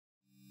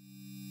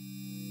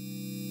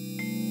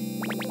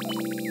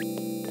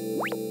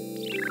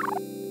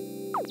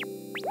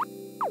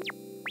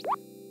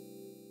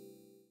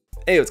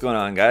Hey, what's going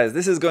on, guys?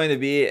 This is going to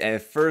be a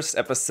first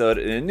episode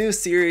in a new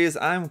series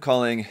I'm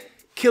calling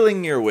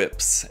Killing Your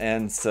WIPs.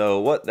 And so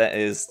what that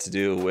is to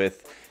do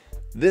with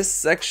this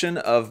section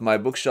of my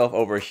bookshelf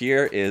over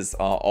here is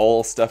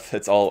all stuff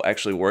that's all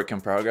actually work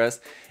in progress.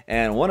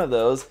 And one of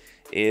those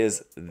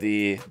is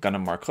the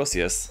Gundam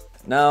Marchosias.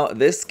 Now,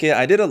 this kit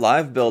I did a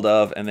live build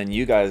of, and then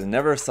you guys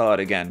never saw it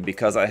again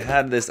because I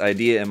had this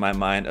idea in my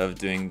mind of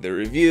doing the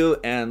review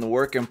and the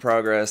work in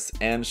progress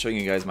and showing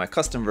you guys my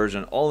custom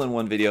version all in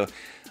one video.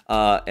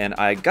 And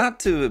I got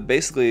to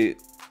basically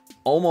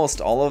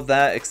almost all of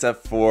that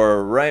except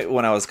for right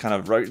when I was kind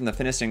of right in the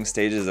finishing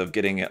stages of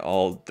getting it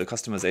all, the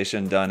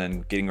customization done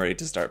and getting ready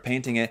to start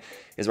painting it,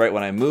 is right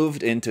when I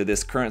moved into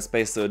this current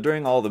space. So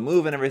during all the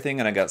move and everything,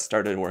 and I got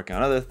started working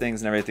on other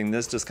things and everything,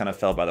 this just kind of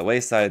fell by the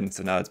wayside, and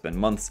so now it's been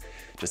months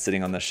just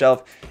sitting on the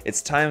shelf.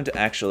 It's time to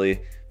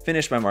actually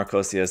finish my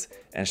Marchosias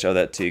and show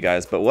that to you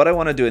guys. But what I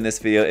want to do in this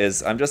video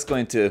is I'm just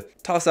going to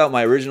toss out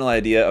my original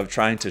idea of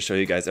trying to show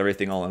you guys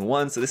everything all in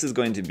one. So this is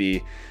going to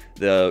be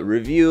the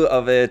review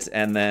of it,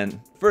 and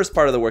then first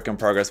part of the work in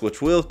progress,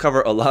 which will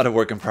cover a lot of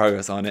work in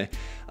progress on it.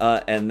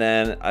 And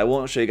then I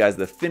won't show you guys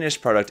the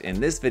finished product in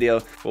this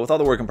video, but with all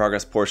the work in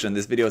progress portion,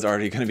 this video is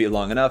already going to be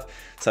long enough.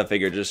 So I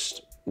figured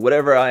just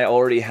whatever I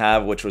already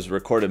have, which was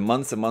recorded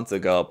months and months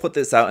ago, I'll put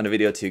this out in a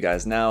video to you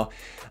guys now.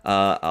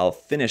 I'll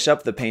finish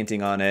up the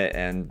painting on it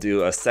and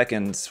do a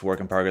second work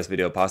in progress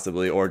video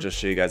possibly, or just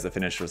show you guys the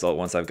finished result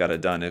once I've got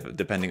it done,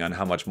 depending on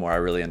how much more I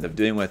really end up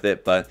doing with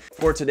it. But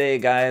for today,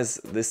 guys,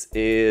 this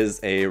is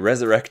a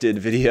resurrected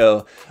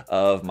video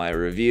of my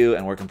review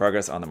and work in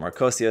progress on the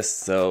Marchosias,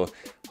 so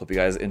hope you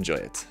guys enjoy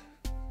it.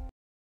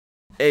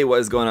 Hey,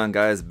 what is going on,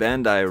 guys?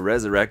 Bandai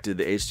resurrected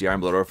the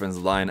HGIBO Orphans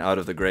line out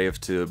of the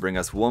grave to bring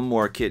us one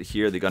more kit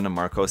here, the Gundam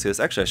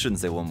Marchosias. Actually, I shouldn't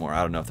say one more.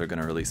 I don't know if they're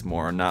going to release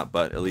more or not,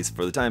 but at least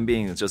for the time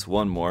being, it's just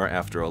one more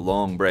after a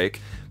long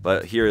break.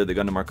 But here, the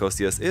Gundam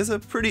Marchosias is a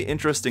pretty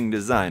interesting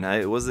design.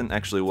 It wasn't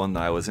actually one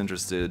that I was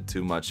interested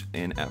too much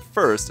in at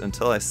first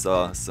until I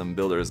saw some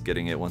builders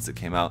getting it once it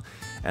came out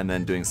and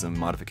then doing some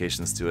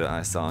modifications to it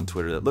I saw on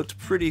Twitter that looked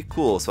pretty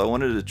cool. So I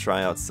wanted to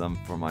try out some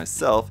for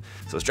myself.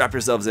 So strap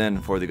yourselves in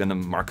for the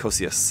Gundam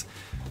Marchosias.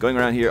 Going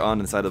around here on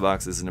the side of the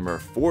box, this is number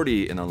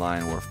 40 in the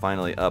line. We're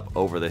finally up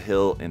over the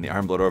hill in the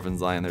Iron-Blood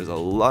Orphans line. There's a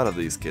lot of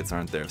these kits,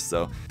 aren't there?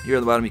 So here at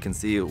the bottom you can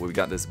see we've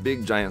got this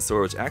big giant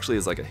sword, which actually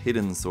is like a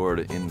hidden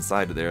sword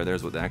inside of there.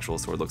 There's what the actual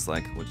sword looks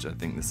like, which I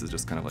think this is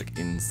just kind of like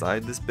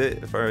inside this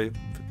bit, if I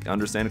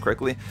understand it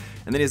correctly.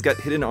 And then he's got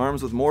hidden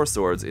arms with more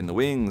swords in the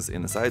wings,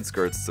 in the side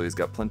skirts, so he's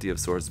got plenty of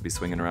swords to be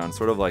swinging around,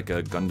 sort of like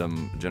a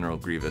Gundam General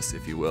Grievous,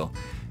 if you will.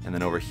 And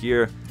then over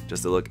here,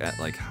 just to look at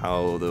like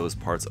how those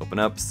parts open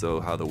up, so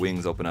how the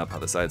wings open up, how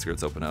the side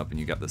skirts open up, and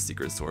you got the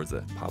secret swords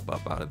that pop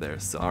up out of there.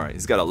 So alright,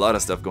 he's got a lot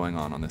of stuff going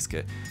on this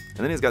kit. And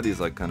then he's got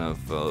these like kind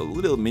of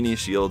little mini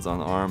shields on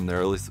the arm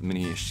there, at least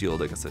mini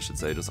shield I guess I should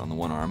say, just on the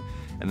one arm.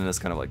 And then this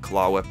kind of like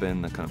claw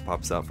weapon that kind of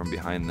pops out from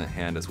behind the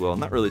hand as well. I'm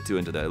not really too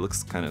into that. It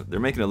looks kind of, they're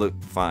making it look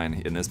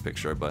fine in this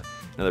picture, but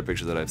in other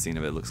pictures that I've seen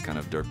of it looks kind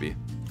of derpy.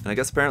 And I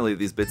guess apparently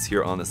these bits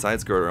here on the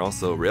side skirt are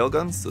also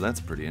railguns, so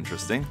that's pretty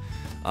interesting.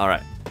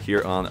 Alright,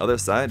 here on the other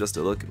side, just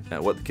to look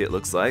at what the kit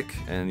looks like,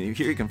 and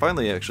here you can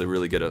finally actually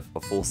really get a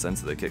full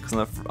sense of the kit,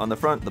 because on the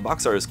front, the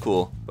box art is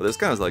cool, but there's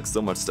kind of like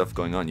so much stuff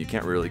going on, you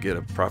can't really get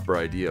a proper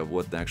idea of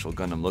what the actual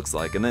Gundam looks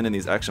like. And then in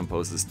these action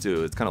poses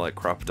too, it's kind of like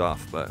cropped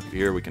off, but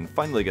here we can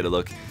finally get a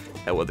look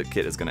at what the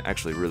kit is going to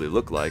actually really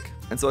look like.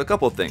 And so a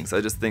couple of things,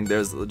 I just think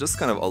there's just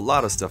kind of a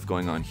lot of stuff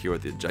going on here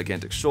with the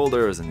gigantic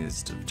shoulders and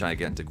these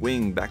gigantic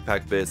wing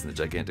backpack bits and the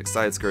gigantic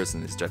side skirts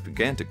and these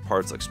gigantic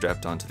parts like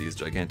strapped onto these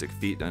gigantic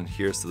feet down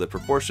here. So the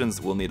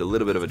proportions will need a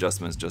little bit of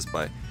adjustments just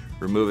by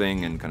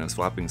removing and kind of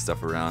swapping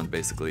stuff around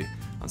basically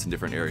on some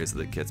different areas of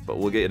the kits, but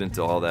we'll get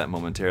into all that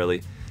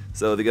momentarily.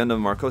 So the Gundam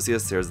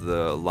Marchosias, here's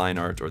the line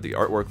art or the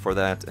artwork for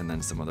that, and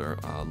then some other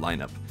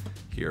lineup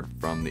here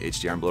from the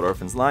HG Iron-Blood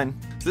Orphans line.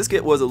 So this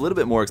kit was a little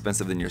bit more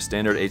expensive than your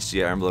standard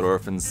HG Iron-Blood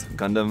Orphans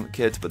Gundam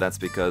kit, but that's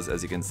because,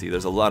 as you can see,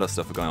 there's a lot of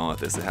stuff going on with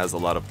this. It has a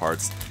lot of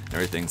parts and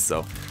everything,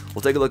 so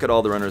we'll take a look at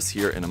all the runners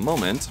here in a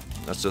moment.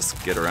 Let's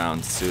just get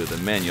around to the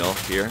manual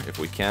here if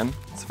we can.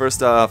 So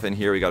first off, in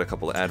here we got a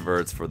couple of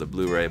adverts for the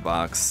Blu-ray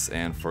box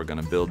and for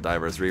Gonna Build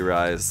Divers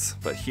Re-Rise,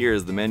 but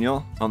here's the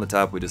manual. On the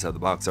top we just have the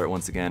box art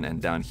once again,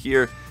 and down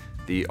here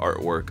the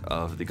artwork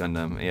of the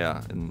Gundam,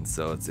 yeah, and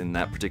so it's in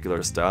that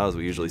particular style as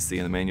we usually see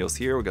in the manuals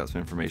here. We got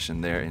some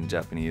information there in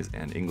Japanese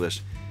and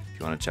English if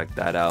you want to check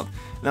that out.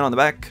 And then on the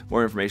back,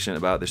 more information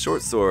about the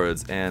short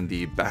swords and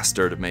the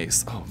bastard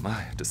mace. Oh my, I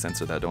have to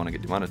censor that, don't want to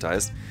get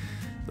demonetized.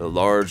 The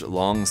large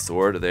long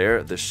sword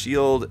there, the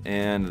shield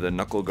and the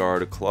knuckle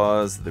guard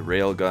claws, the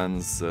rail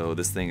guns, so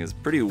this thing is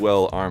pretty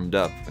well armed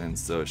up, and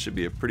so it should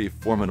be a pretty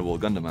formidable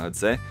Gundam, I would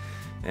say.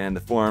 And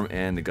the form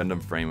and the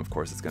Gundam frame, of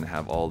course, it's going to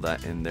have all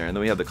that in there. And then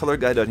we have the color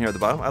guide down here at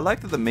the bottom. I like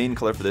that the main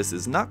color for this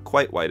is not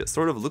quite white. It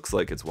sort of looks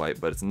like it's white,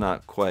 but it's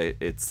not quite.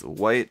 It's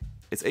white.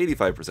 It's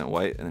 85%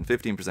 white, and then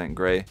 15%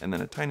 gray, and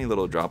then a tiny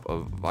little drop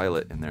of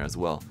violet in there as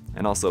well.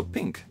 And also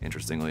pink,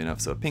 interestingly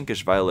enough. So a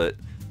pinkish violet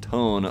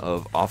tone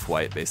of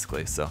off-white,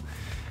 basically. So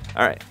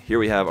Alright, here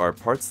we have our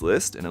parts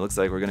list, and it looks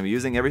like we're going to be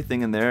using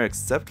everything in there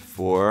except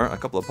for a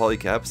couple of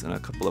polycaps and a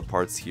couple of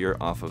parts here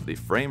off of the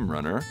frame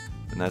runner,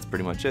 and that's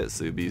pretty much it.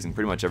 So you'll be using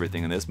pretty much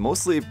everything in this,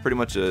 mostly pretty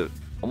much a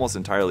almost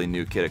entirely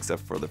new kit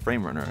except for the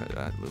frame runner,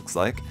 it looks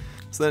like.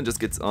 So then it just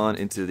gets on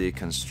into the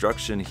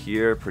construction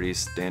here, pretty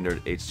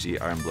standard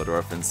HG Iron Blood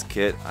Orphans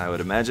kit, I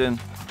would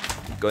imagine.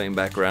 Going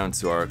back around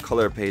to our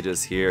color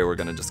pages here, we're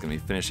just gonna be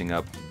finishing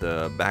up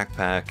the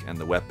backpack and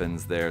the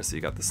weapons there. So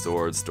you got the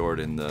sword stored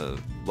in the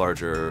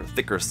larger,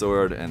 thicker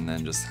sword, and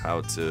then just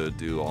how to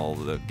do all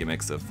the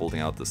gimmicks of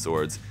folding out the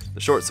swords, the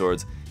short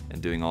swords,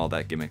 and doing all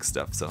that gimmick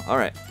stuff. So,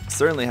 alright,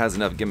 certainly has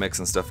enough gimmicks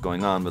and stuff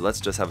going on, but let's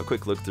just have a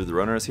quick look through the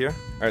runners here.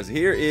 Alright, so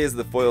here is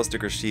the foil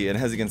sticker sheet, and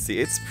as you can see,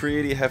 it's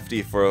pretty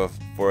hefty for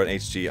an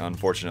HG,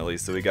 unfortunately.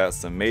 So we got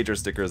some major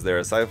stickers there,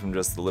 aside from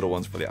just the little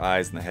ones for the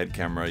eyes and the head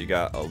camera. You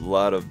got a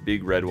lot of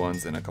big red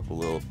ones and a couple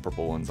little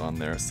purple ones on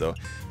there, so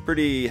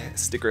pretty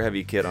sticker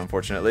heavy kit,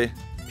 unfortunately.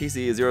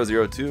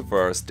 PC002 for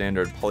our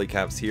standard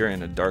polycaps here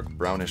in a dark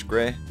brownish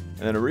gray.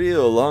 And then a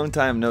real long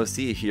time no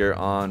see here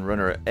on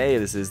runner A.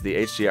 This is the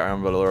HG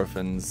Iron Blood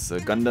Orphans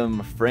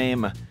Gundam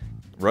frame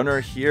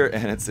runner here,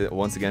 and it's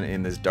once again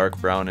in this dark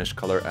brownish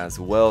color as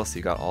well. So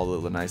you got all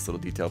the nice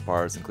little detail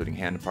parts, including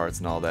hand parts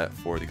and all that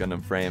for the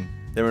Gundam frame.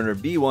 Then runner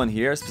B1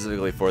 here,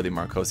 specifically for the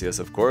Marchosias,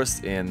 of course,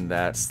 in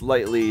that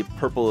slightly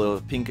purple,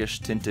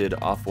 pinkish tinted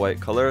off-white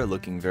color,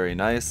 looking very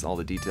nice. All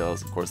the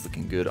details, of course,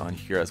 looking good on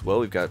here as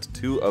well. We've got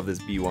 2 of this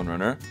B1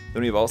 runner.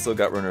 Then we've also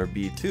got runner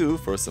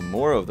B2 for some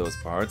more of those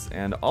parts,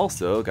 and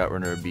also got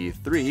runner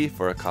B3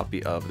 for a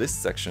copy of this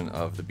section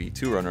of the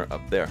B2 runner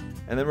up there.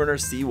 And then runner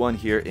C1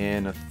 here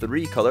in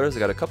 3 colors. We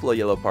got a couple of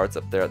yellow parts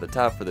up there at the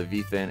top for the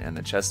V-fin and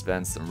the chest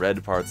vents, some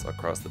red parts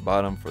across the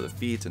bottom for the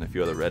feet, and a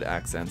few other red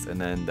accents, and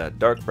then that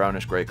dark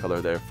brownish gray color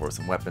there for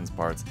some weapons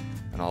parts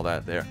and all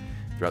that there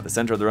throughout the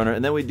center of the runner.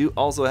 And then we do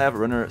also have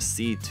runner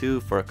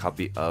C2 for a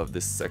copy of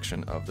this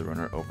section of the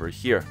runner over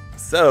here.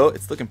 So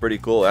it's looking pretty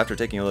cool. After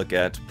taking a look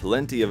at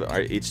plenty of our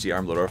HG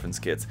Iron Blood Orphans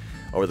kits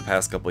over the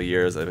past couple of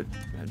years, I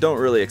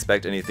don't really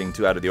expect anything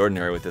too out of the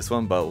ordinary with this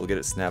one, but we'll get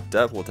it snapped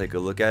up, we'll take a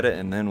look at it,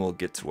 and then we'll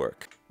get to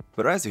work.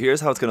 But alright, so here's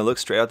how it's going to look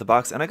straight out the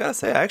box, and I gotta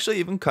say, I actually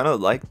even kind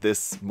of like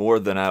this more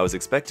than I was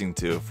expecting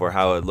to for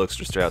how it looks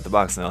just straight out the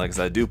box. Now, like I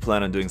said, I do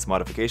plan on doing some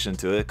modification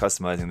to it,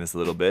 customizing this a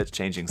little bit,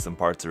 changing some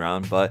parts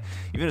around, but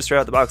even just straight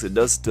out the box, it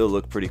does still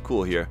look pretty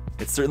cool here.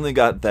 It's certainly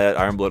got that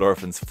Iron Blood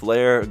Orphans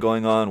flair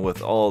going on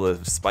with all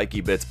the spiky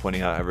bits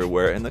pointing out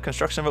everywhere, and the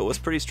construction of it was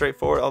pretty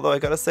straightforward, although I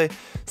gotta say,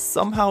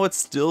 somehow it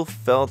still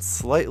felt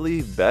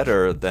slightly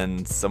better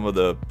than some of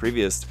the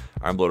previous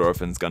Iron Blood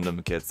Orphans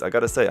Gundam kits. I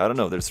gotta say, I don't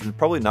know, there's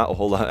probably not a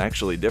whole lot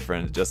actually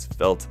different, it just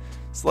felt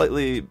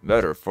slightly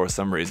better for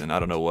some reason, I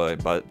don't know why,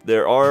 but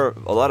there are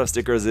a lot of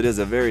stickers. It is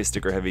a very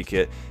sticker heavy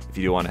kit if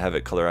you do want to have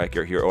it color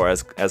accurate here, or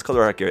as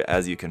color accurate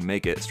as you can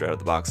make it straight out of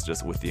the box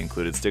just with the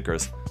included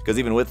stickers, because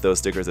even with those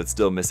stickers it's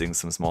still missing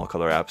some small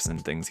color apps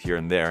and things here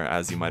and there,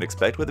 as you might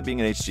expect with it being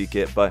an HG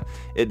kit, but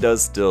it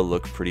does still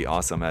look pretty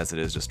awesome as it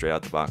is just straight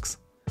out the box.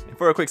 And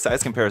for a quick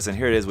size comparison,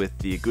 here it is with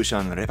the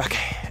Gushan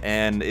Rebake,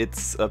 and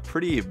it's a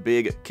pretty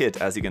big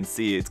kit. As you can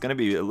see, it's going to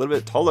be a little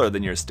bit taller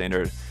than your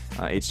standard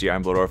HG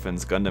Iron Blood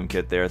Orphans Gundam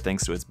kit there,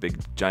 thanks to its big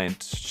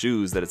giant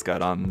shoes that it's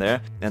got on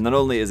there. And not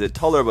only is it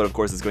taller, but of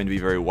course it's going to be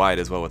very wide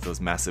as well with those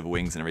massive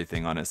wings and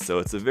everything on it, so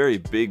it's a very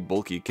big,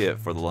 bulky kit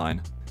for the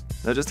line.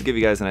 Now, just to give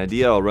you guys an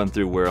idea, I'll run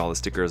through where all the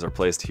stickers are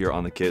placed here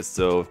on the kit.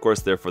 So, of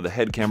course, there for the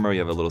head camera, you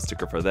have a little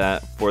sticker for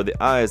that. For the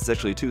eyes, it's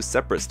actually 2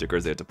 separate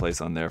stickers they have to place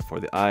on there for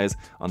the eyes.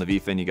 On the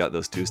V-fin, you got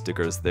those 2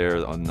 stickers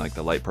there on like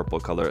the light purple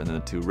color, and then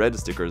the 2 red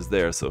stickers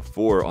there, so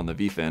 4 on the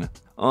V-fin.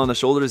 On the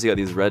shoulders, you got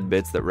these red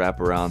bits that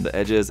wrap around the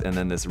edges, and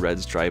then this red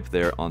stripe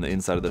there on the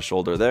inside of the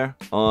shoulder there.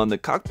 On the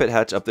cockpit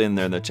hatch up in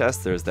there in the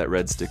chest, there's that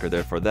red sticker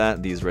there for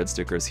that. These red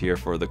stickers here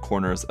for the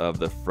corners of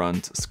the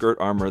front skirt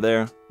armor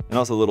there. And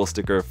also a little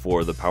sticker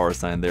for the power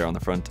sign there on the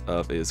front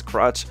of his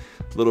crotch.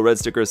 Little red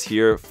stickers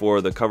here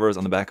for the covers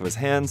on the back of his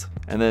hands.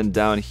 And then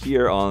down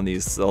here on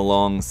these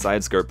long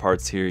side skirt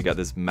parts here, you got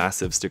this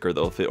massive sticker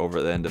that will fit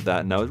over the end of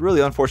that. Now, it's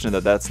really unfortunate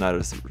that that's not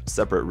a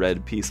separate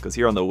red piece, because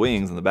here on the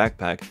wings on the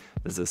backpack,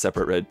 there's a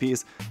separate red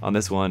piece. On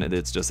this one,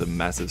 it's just a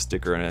massive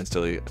sticker, and it's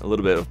still a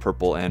little bit of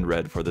purple and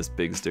red for this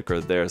big sticker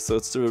there. So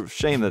it's a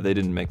shame that they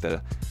didn't make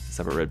that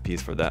separate red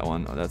piece for that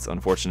one. That's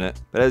unfortunate.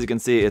 But as you can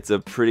see, it's a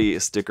pretty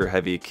sticker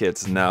heavy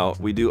kit. Now,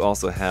 we do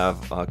also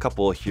have a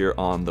couple here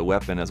on the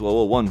weapon as well.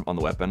 Well, 1 on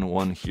the weapon,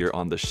 1 here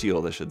on the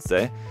shield, I should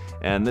say.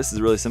 And this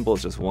is really simple.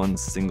 It's just 1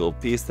 single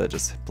piece that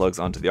just plugs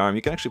onto the arm.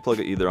 You can actually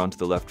plug it either onto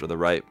the left or the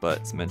right, but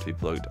it's meant to be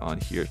plugged on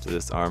here to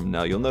this arm.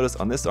 Now, you'll notice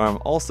on this arm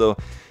also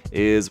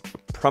is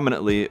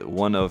prominently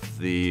one of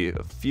the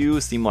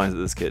few seam lines that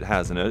this kit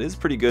has, and it is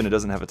pretty good. It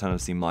doesn't have a ton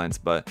of seam lines,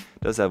 but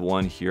it does have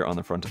one here on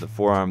the front of the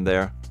forearm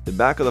there. The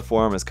back of the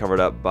forearm is covered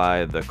up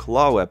by the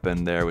claw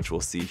weapon there, which we'll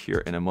see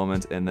here in a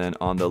moment, and then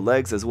on the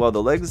legs as well.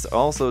 The legs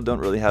also don't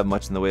really have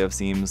much in the way of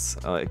seams,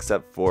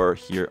 except for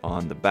here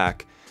on the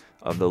back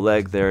of the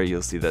leg there,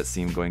 you'll see that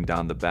seam going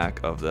down the back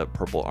of the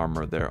purple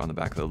armor there on the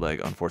back of the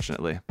leg,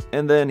 unfortunately.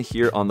 And then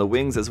here on the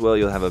wings as well,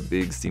 you'll have a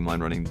big seam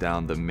line running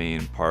down the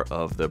main part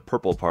of the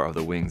purple part of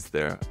the wings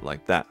there,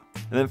 like that.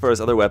 And then for his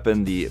other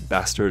weapon, the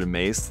Bastard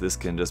Mace, this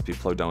can just be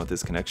plugged on with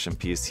this connection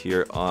piece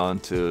here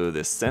onto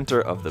the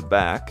center of the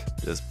back.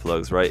 Just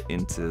plugs right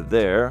into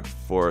there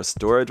for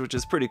storage, which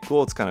is pretty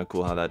cool. It's kind of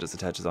cool how that just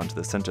attaches onto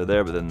the center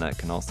there, but then that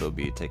can also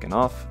be taken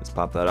off. Just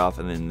pop that off,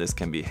 and then this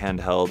can be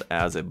handheld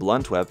as a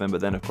blunt weapon,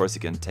 but then of course you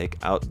can take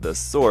out the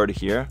sword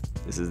here.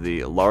 This is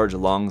the large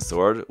long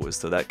sword,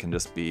 so that can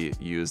just be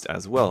used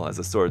as well as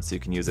a sword. So you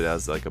can use it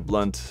as like a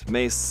blunt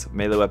mace,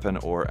 melee weapon,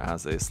 or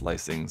as a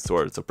slicing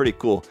sword. So pretty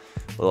cool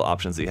little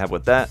options that you have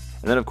with that.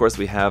 And then of course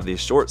we have these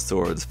short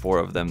swords, 4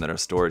 of them that are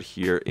stored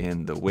here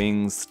in the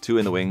wings, 2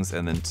 in the wings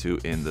and then 2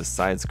 in the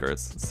side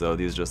skirts. So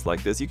these just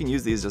like this. You can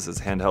use these just as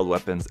handheld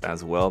weapons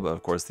as well, but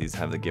of course these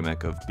have the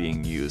gimmick of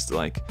being used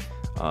like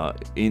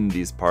in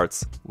these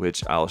parts,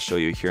 which I'll show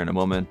you here in a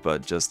moment.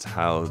 But just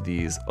how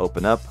these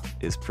open up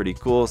is pretty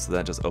cool. So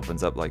that just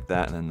opens up like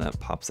that, and then that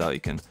pops out.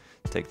 You can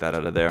take that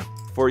out of there.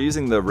 For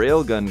using the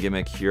railgun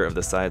gimmick here of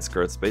the side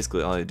skirts,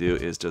 basically all I do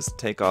is just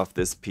take off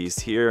this piece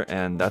here,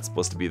 and that's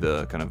supposed to be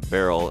the kind of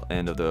barrel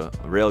end of the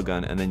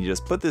railgun, and then you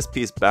just put this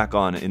piece back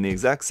on in the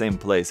exact same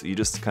place. You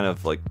just kind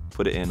of like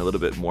put it in a little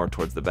bit more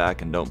towards the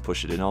back and don't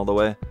push it in all the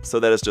way, so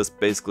that it's just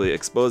basically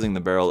exposing the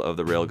barrel of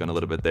the railgun a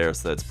little bit there,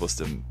 so that's supposed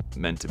to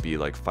meant to be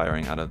like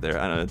firing out of there.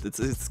 I don't know,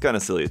 it's kind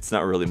of silly. It's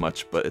not really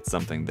much, but it's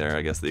something there,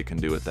 I guess, that you can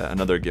do with that.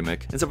 Another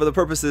gimmick. And so for the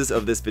purposes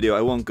of this video,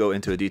 I won't go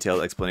into a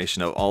detailed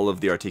explanation of all of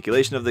the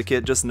articulation of the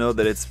kit. Just know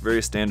that it's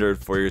very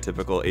standard for your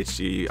typical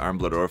HG Iron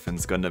Blood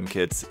Orphans Gundam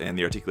kits, and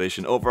the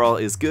articulation overall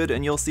is good,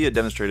 and you'll see it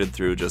demonstrated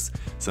through just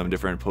some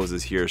different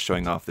poses here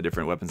showing off the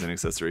different weapons and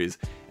accessories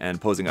and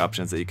posing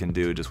options that you can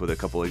do, just with a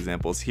couple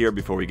examples here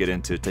before we get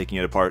into taking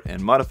it apart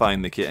and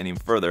modifying the kit any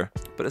further.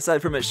 But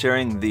aside from it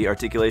sharing the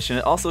articulation,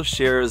 it also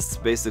shares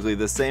basically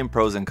the same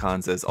pros and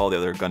cons as all the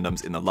other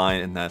Gundams in the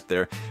line, in that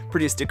they're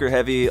pretty sticker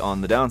heavy on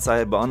the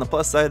downside, but on the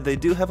plus side they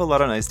do have a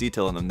lot of nice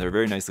detail in them. They're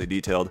very nicely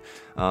detailed.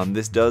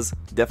 This does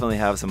definitely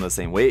have some of the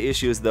same weight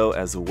issues though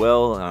as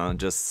well.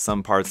 Just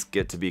some parts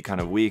get to be kind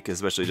of weak,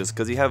 especially just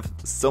because you have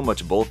so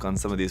much bulk on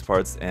some of these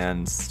parts,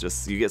 and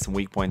just you get some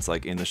weak points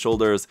like in the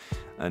shoulders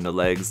and the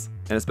legs,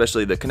 and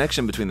especially the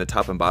connection between the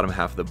top and bottom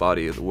half of the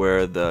body,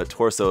 where the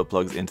torso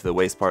plugs into the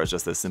waist part is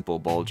just a simple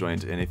ball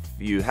joint. And if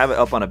you have it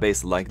up on a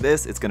base like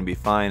this, it's going to be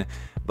fine.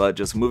 But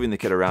just moving the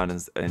kit around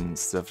and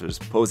stuff,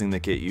 just posing the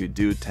kit, you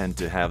do tend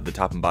to have the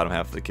top and bottom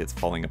half of the kits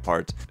falling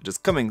apart,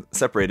 just coming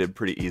separated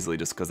pretty easily,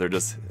 just because they're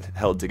just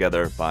held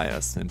together by a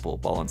simple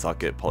ball and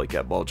socket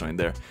polycap ball joint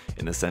there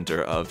in the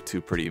center of 2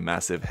 pretty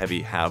massive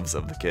heavy halves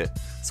of the kit.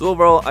 So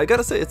overall, I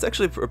gotta say, it's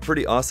actually a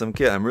pretty awesome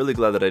kit. I'm really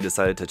glad that I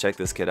decided to check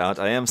this kit out.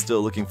 I am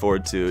still looking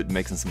forward to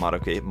making some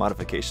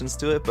modifications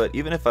to it, but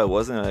even if I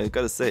wasn't, I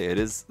gotta say, it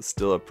is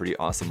still a pretty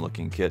awesome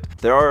looking kit.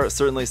 There are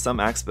certainly some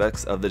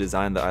aspects of the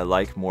design that I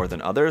like more than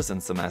others,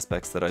 and some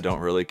aspects that I don't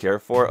really care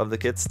for of the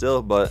kit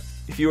still. But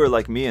if you were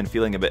like me and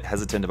feeling a bit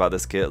hesitant about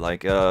this kit,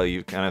 like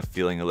you're kind of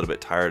feeling a little bit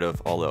tired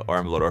of all the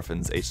Iron Blood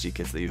Orphans HG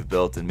kits that you've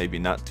built and maybe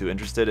not too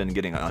interested in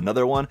getting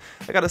another one,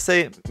 I gotta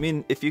say, I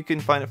mean, if you can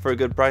find it for a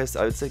good price,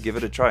 I would say give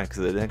it a try, because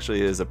it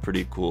actually is a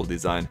pretty cool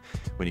design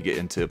when you get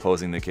into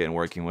posing the kit and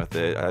working with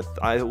it.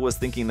 I was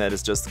thinking that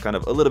it's just kind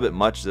of a little bit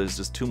much, there's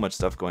just too much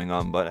stuff going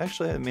on, but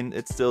actually, I mean,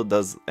 it still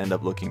does end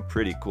up looking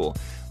pretty cool.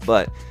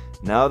 But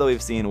now that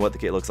we've seen what the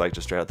kit looks like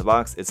just straight out the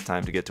box, it's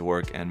time to get to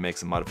work and make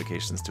some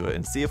modifications to it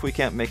and see if we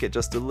can't make it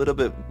just a little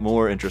bit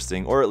more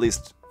interesting, or at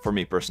least for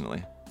me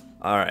personally.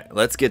 Alright,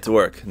 let's get to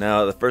work.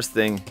 Now, the first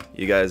thing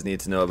you guys need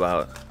to know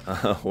about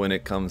when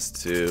it comes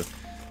to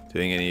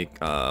doing any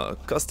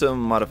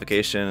custom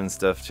modification and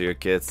stuff to your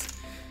kits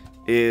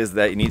is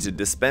that you need to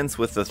dispense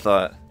with the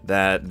thought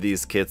that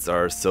these kits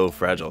are so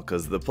fragile,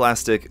 because the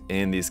plastic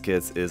in these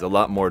kits is a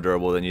lot more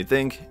durable than you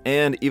think,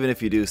 and even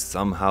if you do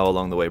somehow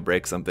along the way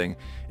break something,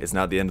 it's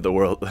not the end of the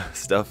world.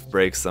 Stuff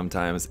breaks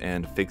sometimes,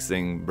 and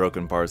fixing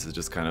broken parts is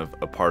just kind of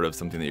a part of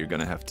something that you're going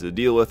to have to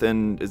deal with,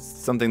 and it's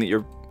something that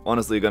you're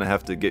honestly going to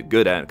have to get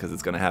good at, because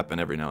it's going to happen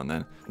every now and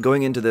then.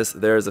 Going into this,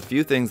 there's a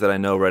few things that I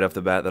know right off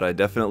the bat that I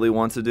definitely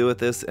want to do with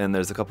this, and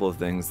there's a couple of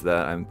things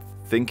that I'm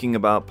thinking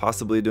about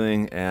possibly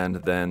doing, and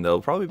then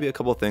there'll probably be a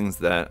couple things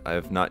that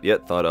I've not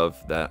yet thought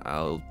of that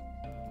I'll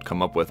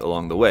come up with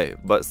along the way.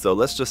 But so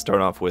let's just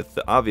start off with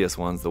the obvious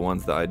ones, the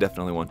ones that I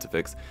definitely want to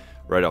fix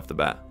right off the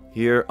bat.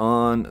 Here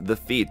on the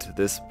feet,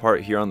 this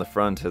part here on the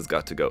front has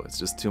got to go. It's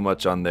just too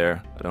much on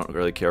there. I don't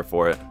really care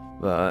for it.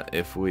 But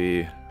if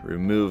we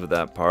remove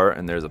that part,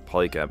 and there's a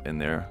polycap in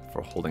there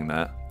for holding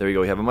that, there you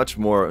go. We have a much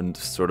more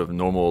sort of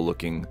normal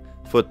looking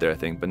foot there, I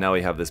think, but now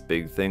we have this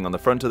big thing on the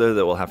front of there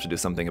that we'll have to do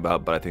something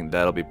about, but I think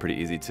that'll be pretty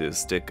easy to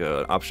stick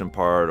an option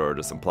part or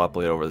just some plot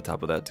plate over the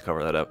top of that to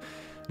cover that up.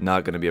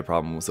 Not going to be a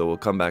problem, so we'll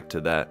come back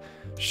to that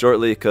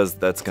shortly, because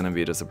that's going to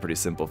be just a pretty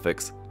simple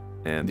fix.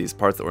 And these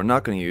parts that we're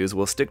not going to use,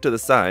 we'll stick to the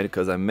side,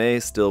 because I may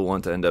still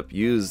want to end up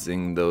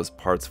using those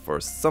parts for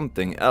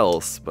something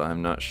else, but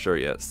I'm not sure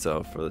yet,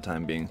 so for the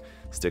time being,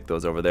 stick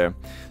those over there.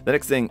 The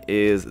next thing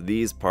is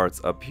these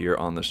parts up here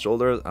on the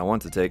shoulders. I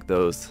want to take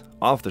those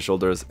off the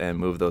shoulders and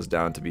move those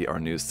down to be our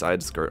new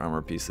side skirt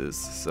armor pieces.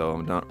 So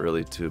I'm not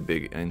really too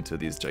big into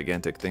these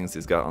gigantic things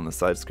he's got on the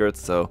side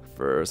skirts. So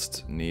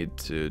first need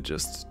to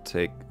just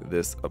take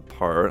this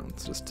apart.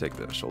 Let's just take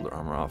the shoulder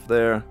armor off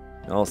there.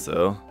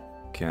 Also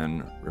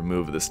can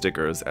remove the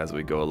stickers as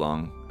we go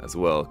along as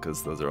well,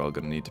 because those are all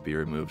going to need to be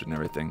removed and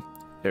everything.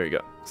 There we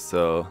go.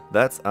 So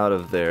that's out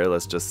of there.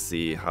 Let's just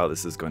see how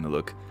this is going to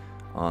look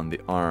on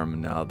the arm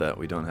now that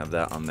we don't have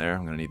that on there.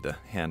 I'm going to need the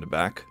hand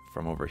back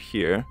from over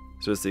here,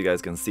 just so you guys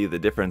can see the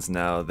difference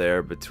now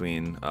there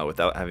between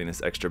without having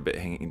this extra bit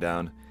hanging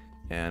down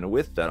and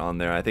with that on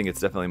there. I think it's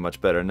definitely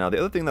much better. Now the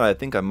other thing that I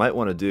think I might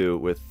want to do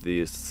with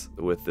this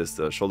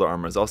shoulder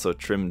armor is also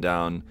trim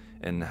down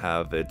and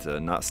have it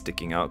not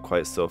sticking out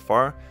quite so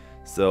far.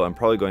 So I'm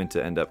probably going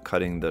to end up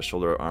cutting the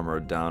shoulder armor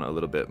down a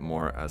little bit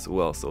more as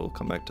well. So we'll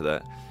come back to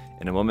that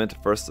in a moment.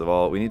 First of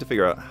all, we need to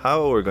figure out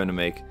how we're going to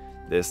make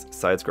this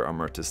side skirt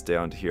armor to stay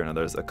onto here. Now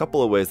there's a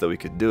couple of ways that we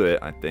could do it,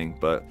 I think,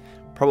 but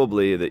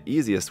probably the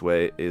easiest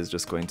way is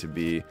just going to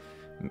be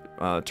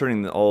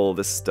turning all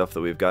this stuff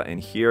that we've got in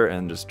here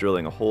and just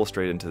drilling a hole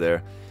straight into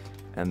there,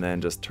 and then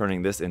just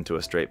turning this into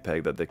a straight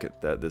peg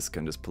that this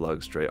can just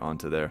plug straight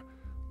onto there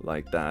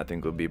like that. I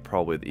think would be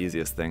probably the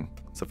easiest thing.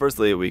 So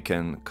firstly, we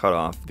can cut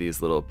off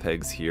these little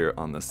pegs here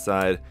on the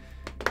side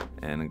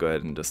and go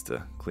ahead and just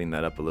clean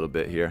that up a little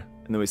bit here.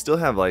 And then we still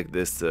have like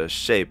this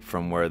shape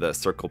from where that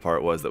circle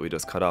part was that we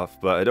just cut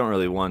off, but I don't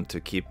really want to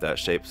keep that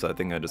shape, so I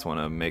think I just want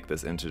to make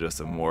this into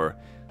just a more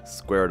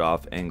squared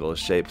off angle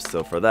shape.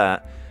 So for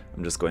that,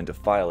 I'm just going to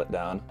file it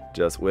down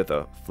just with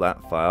a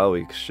flat file.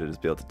 We should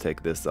just be able to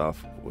take this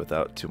off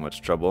without too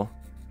much trouble.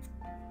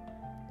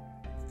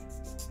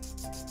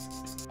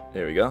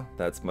 There we go.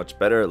 That's much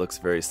better. It looks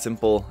very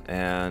simple,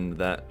 and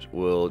that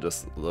will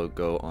just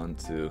go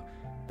onto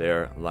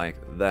there like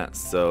that.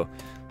 So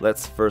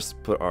let's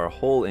first put our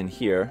hole in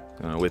here.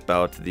 I'm gonna whip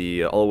out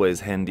the always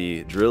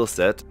handy drill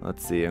set.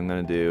 Let's see, I'm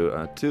gonna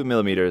do 2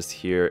 millimeters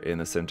here in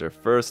the center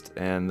first,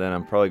 and then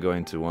I'm probably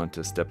going to want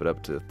to step it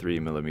up to 3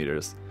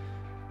 millimeters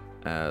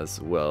as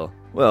well.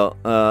 Well,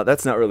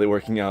 that's not really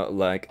working out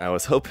like I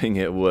was hoping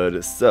it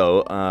would,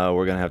 so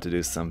we're gonna have to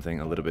do something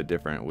a little bit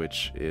different,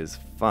 which is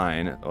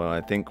fine. What I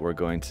think we're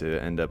going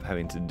to end up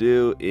having to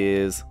do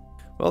is,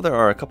 well, there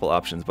are a couple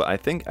options, but I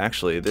think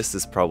actually this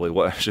is probably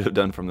what I should have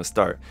done from the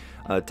start.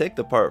 Take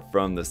the part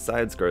from the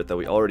side skirt that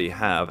we already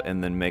have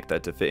and then make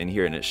that to fit in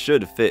here, and it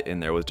should fit in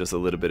there with just a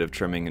little bit of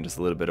trimming and just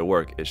a little bit of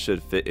work. It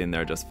should fit in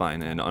there just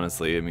fine, and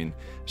honestly, I mean,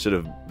 should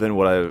have been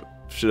what I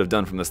should have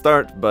done from the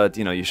start, but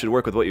you know, you should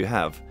work with what you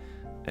have.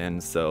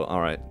 And so,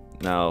 alright,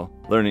 now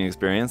learning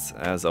experience,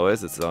 as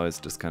always. It's always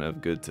just kind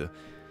of good to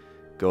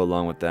go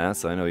along with that.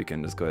 So I know we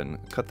can just go ahead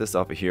and cut this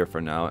off of here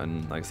for now,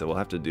 and like I said, we'll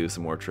have to do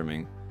some more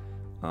trimming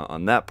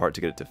on that part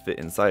to get it to fit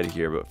inside of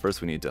here, but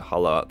first we need to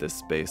hollow out this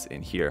space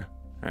in here.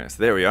 Alright,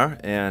 so there we are,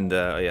 and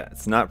yeah,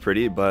 it's not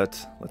pretty, but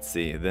let's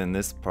see, then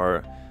this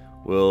part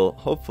will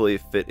hopefully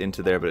fit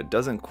into there, but it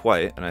doesn't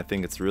quite, and I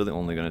think it's really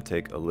only going to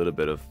take a little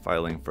bit of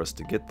filing for us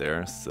to get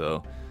there.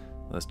 So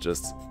let's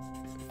just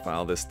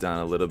file this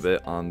down a little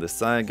bit on this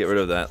side, get rid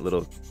of that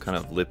little kind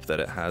of lip that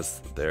it has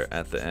there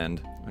at the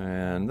end,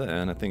 and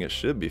then I think it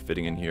should be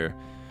fitting in here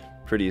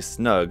pretty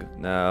snug.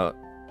 Now,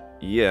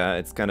 yeah,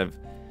 it's kind of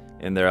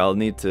in there. I'll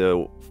need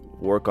to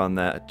work on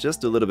that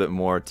just a little bit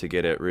more to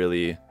get it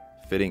really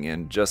fitting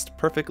in just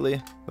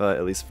perfectly, but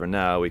at least for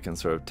now we can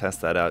sort of test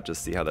that out,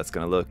 just see how that's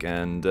gonna look,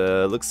 and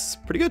looks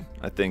pretty good,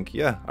 I think.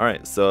 Yeah,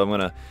 alright, so I'm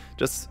gonna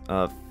just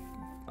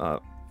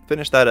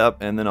finish that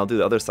up, and then I'll do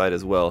the other side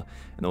as well,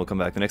 and then we'll come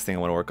back. The next thing I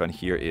want to work on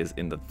here is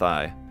in the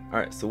thigh.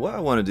 Alright, so what I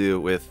want to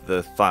do with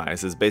the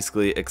thighs is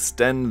basically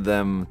extend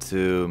them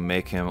to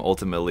make him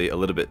ultimately a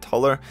little bit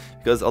taller,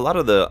 because a lot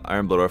of the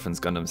Iron Blood Orphans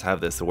Gundams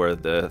have this where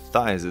the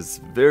thighs is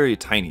very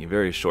tiny,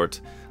 very short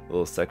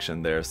little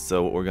section there.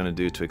 So what we're going to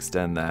do to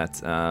extend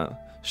that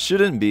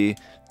shouldn't be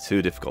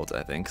too difficult,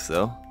 I think.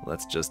 So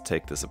let's just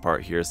take this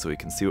apart here so we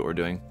can see what we're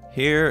doing.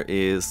 Here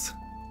is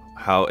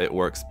how it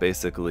works.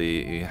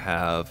 Basically, you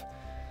have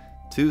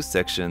two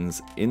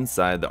sections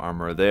inside the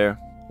armor there.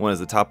 One is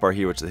the top part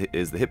here, which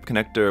is the hip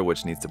connector,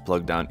 which needs to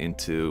plug down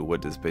into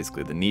what is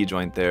basically the knee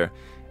joint there.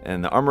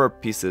 And the armor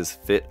pieces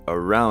fit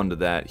around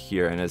that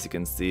here. And as you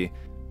can see,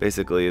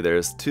 basically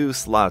there's two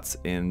slots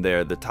in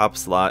there. The top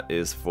slot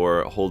is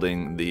for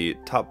holding the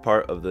top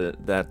part of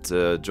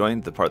that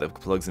joint, the part that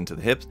plugs into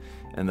the hips.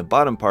 And the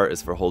bottom part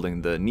is for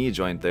holding the knee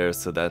joint there,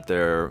 so that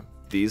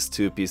these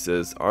two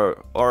pieces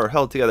are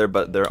held together,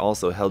 but they're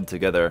also held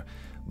together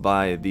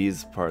by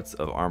these parts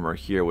of armor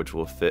here, which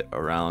will fit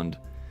around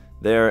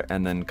there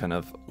and then kind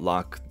of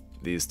lock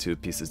these two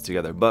pieces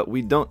together. But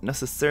we don't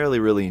necessarily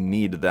really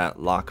need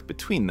that lock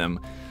between them.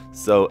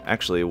 So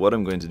actually what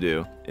I'm going to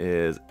do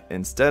is,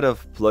 instead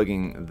of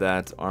plugging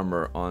that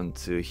armor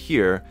onto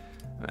here,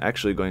 I'm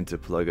actually going to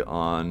plug it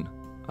on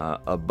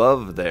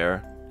above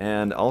there,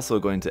 and also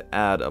going to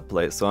add a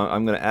plate. So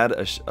I'm going to add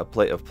a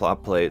plate of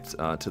plot plate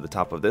to the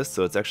top of this,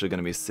 so it's actually going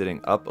to be sitting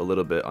up a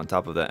little bit on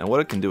top of that. And what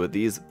I can do with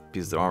these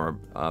pieces of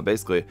armor,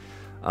 basically,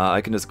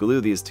 I can just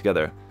glue these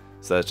together,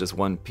 so that's just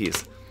one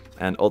piece.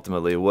 And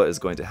ultimately what is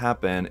going to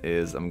happen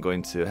is I'm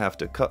going to have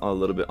to cut a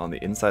little bit on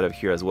the inside of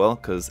here as well,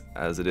 because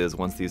as it is,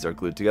 once these are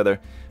glued together,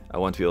 I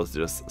want to be able to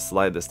just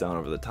slide this down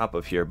over the top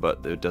of here,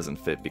 but it doesn't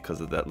fit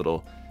because of that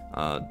little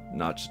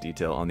notch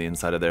detail on the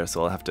inside of there.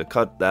 So I'll have to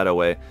cut that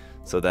away,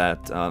 so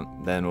that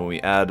then when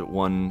we add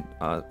one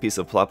piece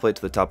of plot plate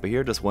to the top of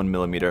here, just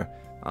 1mm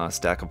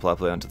stack of plot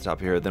plate onto the top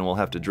of here, then we'll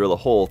have to drill a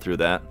hole through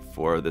that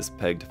for this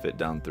peg to fit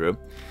down through.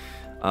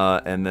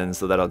 And then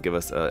so that'll give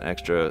us an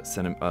extra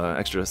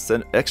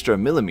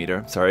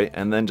millimeter, sorry,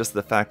 and then just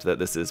the fact that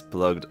this is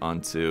plugged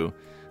onto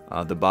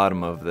the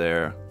bottom of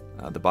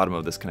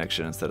this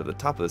connection instead of the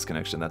top of this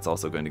connection, that's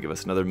also going to give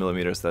us another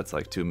millimeter, so that's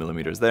like 2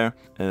 millimeters there,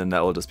 and then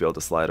that will just be able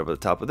to slide over the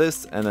top of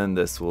this, and then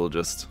this will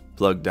just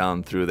plug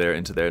down through there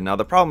into there. Now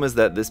the problem is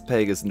that this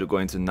peg is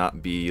going to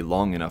not be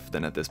long enough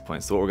then at this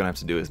point, so what we're going to have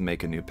to do is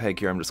make a new peg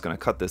here. I'm just going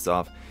to cut this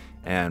off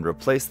and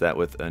replace that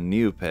with a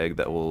new peg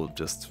that will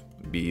just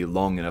be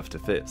long enough to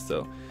fit,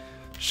 so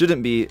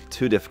shouldn't be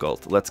too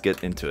difficult. Let's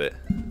get into it.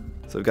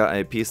 So I've got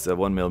a piece of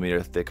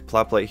 1mm thick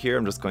plot plate here.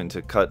 I'm just going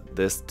to cut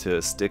this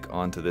to stick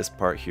onto this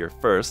part here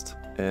first.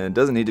 And it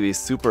doesn't need to be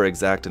super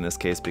exact in this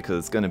case because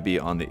it's going to be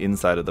on the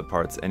inside of the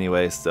parts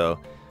anyway, so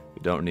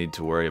we don't need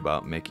to worry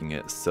about making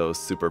it so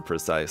super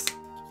precise.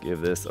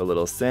 Give this a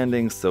little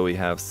sanding so we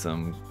have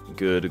some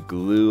good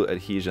glue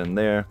adhesion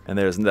there, and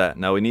there's that.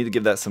 Now we need to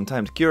give that some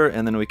time to cure,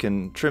 and then we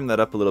can trim that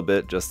up a little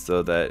bit just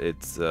so that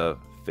it's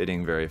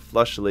fitting very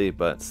flushly,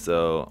 but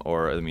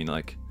or I mean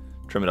like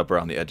trim it up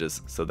around the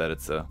edges so that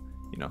it's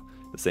you know,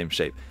 the same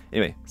shape.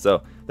 Anyway,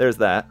 so there's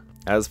that.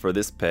 As for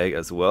this peg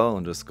as well,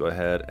 I'll just go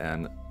ahead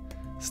and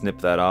snip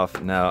that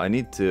off. Now I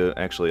need to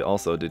actually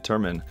also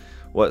determine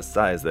what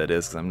size that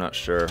is, because I'm not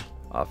sure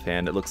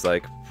offhand. It looks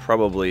like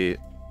probably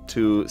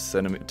 2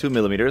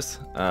 millimeters,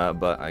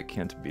 but I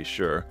can't be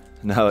sure.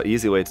 Now an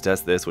easy way to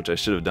test this, which I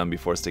should have done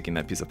before sticking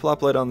that piece of plot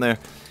plate on there,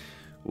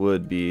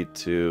 would be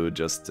to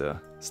just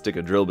stick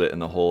a drill bit in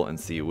the hole and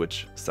see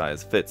which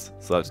size fits.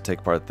 So I'll have to take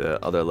apart the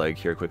other leg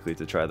here quickly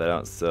to try that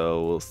out.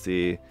 So we'll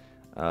see.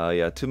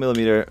 Yeah, 2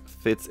 millimeter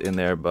fits in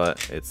there,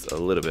 but it's a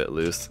little bit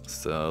loose.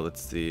 So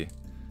let's see.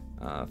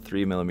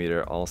 3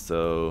 millimeter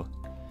also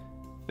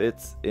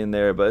fits in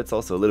there, but it's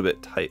also a little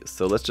bit tight.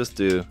 So let's just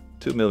do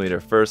 2 millimeter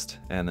first,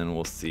 and then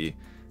we'll see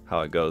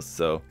how it goes.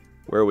 So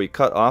where we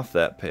cut off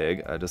that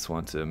peg, I just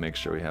want to make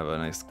sure we have a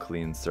nice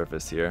clean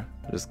surface here.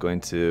 I'm just going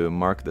to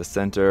mark the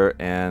center,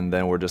 and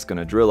then we're just going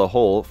to drill a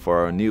hole for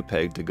our new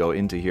peg to go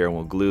into here, and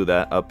we'll glue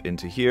that up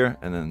into here,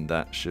 and then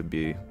that should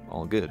be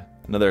all good.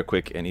 Another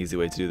quick and easy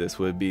way to do this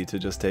would be to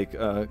just take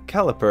a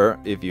caliper,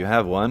 if you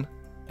have one,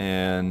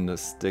 and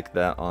stick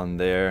that on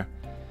there,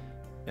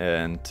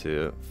 and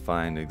to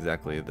find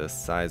exactly the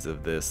size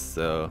of this.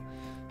 So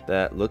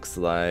that looks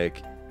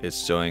like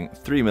it's showing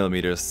 3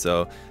 millimeters,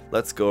 so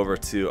let's go over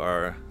to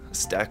our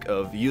stack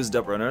of used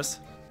up runners,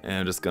 and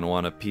I'm just going to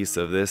want a piece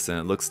of this, and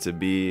it looks to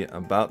be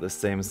about the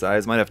same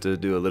size. Might have to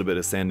do a little bit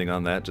of sanding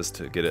on that just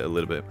to get it a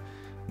little bit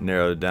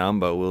narrowed down,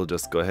 but we'll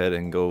just go ahead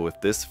and go with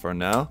this for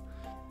now.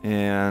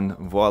 And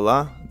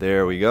voila,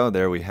 there we go.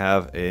 There we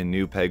have a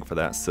new peg for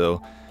that.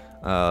 So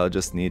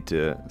just need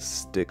to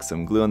stick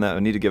some glue on that. I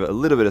need to give it a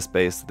little bit of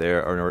space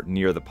there, or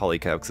near the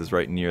polycap, because it's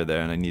right near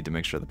there, and I need to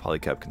make sure the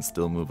polycap can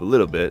still move a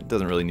little bit. It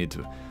doesn't really need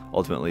to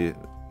ultimately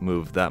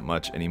move that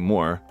much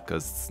anymore,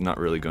 because it's not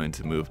really going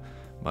to move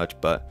much,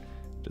 but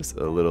just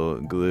a little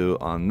glue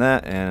on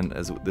that, and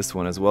as this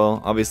one as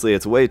well. Obviously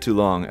it's way too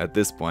long at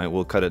this point.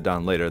 We'll cut it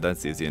down later.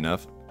 That's easy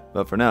enough.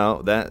 But for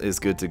now, that is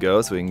good to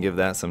go, so we can give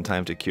that some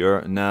time to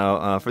cure.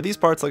 Now, for these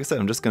parts, like I said,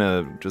 I'm just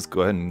gonna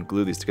go ahead and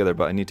glue these together,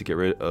 but I need to get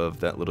rid of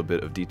that little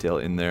bit of detail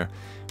in there,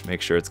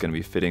 make sure it's gonna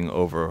be fitting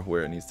over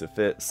where it needs to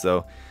fit.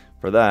 So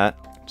for that,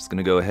 I'm just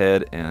gonna go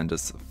ahead and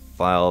just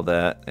file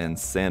that and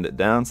sand it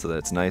down so that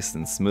it's nice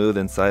and smooth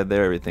inside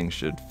there. Everything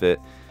should fit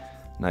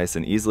nice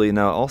and easily.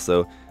 Now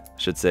also, I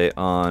should say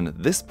on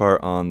this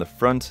part, on the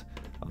front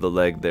of the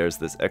leg, there's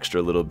this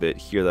extra little bit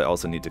here that I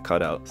also need to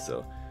cut out.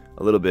 So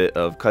a little bit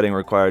of cutting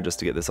required just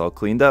to get this all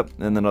cleaned up,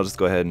 and then I'll just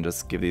go ahead and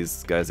just give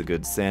these guys a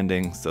good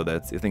sanding so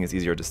that I think it's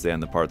easier to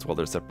sand the parts while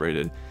they're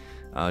separated,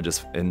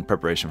 just in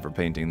preparation for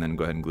painting, then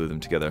go ahead and glue them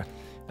together,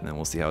 and then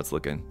we'll see how it's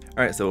looking.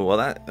 Alright, so while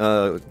that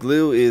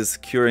glue is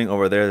curing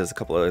over there's a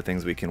couple other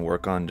things we can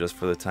work on just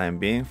for the time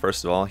being.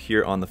 First of all,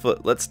 here on the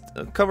foot, let's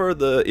cover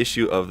the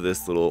issue of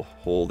this little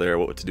hole there,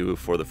 what to do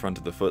for the front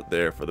of the foot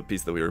there for the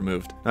piece that we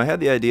removed. Now I had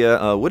the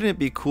idea, wouldn't it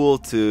be cool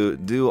to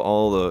do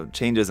all the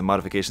changes and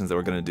modifications that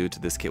we're going to do to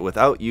this kit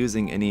without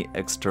using any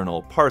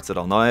external parts at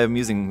all? Now I am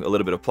using a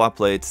little bit of plot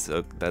plates,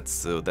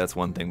 that's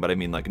one thing, but I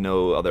mean like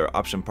no other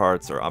option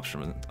parts or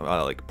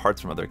like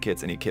parts from other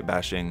kits, any kit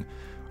bashing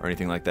or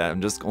anything like that.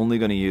 I'm just only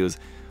going to use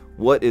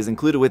what is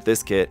included with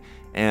this kit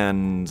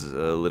and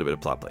a little bit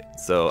of plot plate.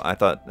 So I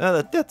thought,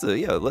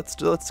 yeah,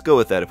 let's go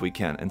with that if we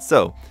can. And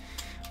so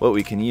what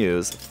we can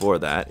use for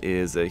that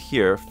is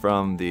here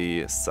from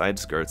the side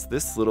skirts,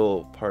 this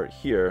little part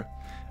here,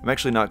 I'm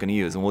actually not going to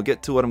use, and we'll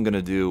get to what I'm going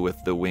to do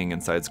with the wing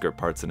and side skirt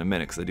parts in a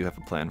minute, because I do have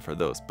a plan for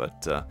those.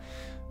 But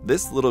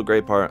this little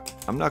gray part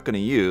I'm not going to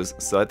use,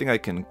 so I think I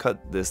can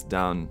cut this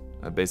down.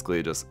 I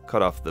basically just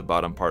cut off the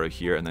bottom part of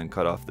here and then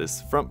cut off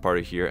this front part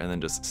of here and then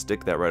just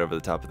stick that right over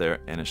the top of there,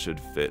 and it should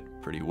fit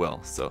pretty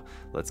well. So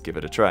let's give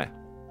it a try.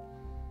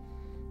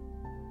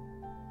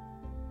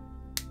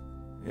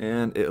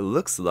 And it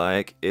looks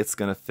like it's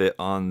gonna fit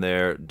on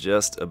there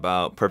just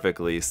about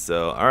perfectly.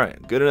 So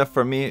alright, good enough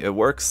for me, it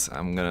works.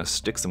 I'm gonna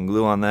stick some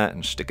glue on that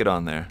and stick it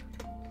on there.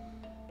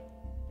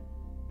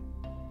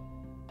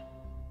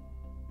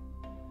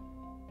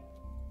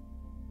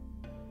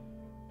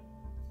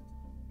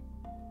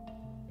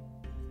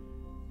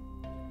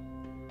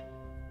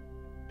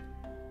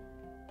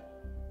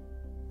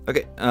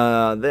 Okay,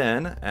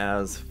 then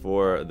as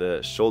for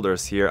the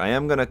shoulders here, I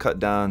am going to cut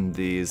down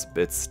these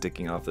bits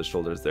sticking off the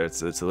shoulders there.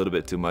 It's a little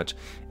bit too much,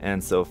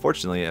 and so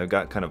fortunately I've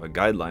got kind of a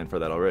guideline for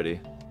that already.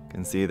 You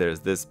can see there's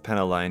this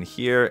panel line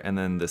here and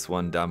then this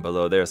one down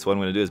below there. So what I'm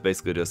going to do is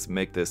basically just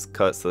make this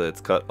cut so that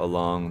it's cut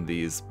along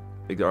these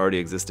already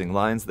existing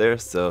lines there,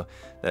 so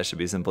that should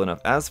be simple enough.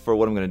 As for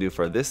what I'm going to do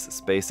for this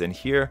space in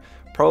here,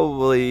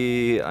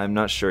 probably I'm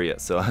not sure yet,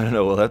 so I don't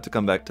know, we'll have to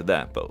come back to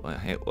that. But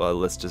well,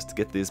 let's just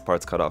get these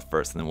parts cut off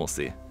first and then we'll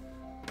see.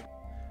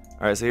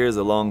 Alright, so here's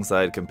a long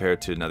side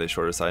compared to another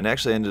shorter side, and I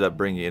actually ended up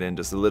bringing it in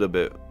just a little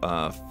bit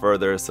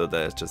further so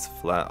that it's just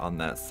flat on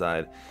that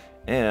side.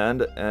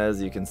 And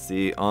as you can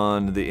see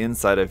on the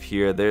inside of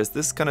here, there's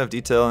this kind of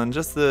detail, and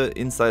just the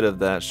inside of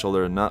that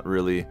shoulder not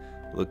really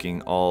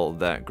looking all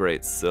that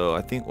great. So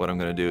I think what I'm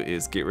going to do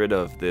is get rid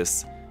of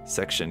this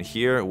section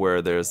here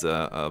where there's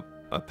a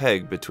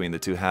peg between the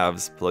two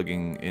halves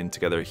plugging in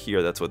together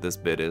here. That's what this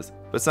bit is,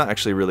 but it's not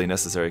actually really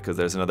necessary because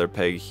there's another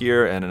peg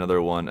here and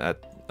another one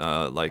at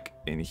like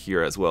in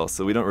here as well,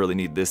 so we don't really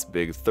need this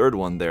big third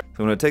one there.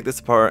 So I'm going to take this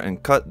apart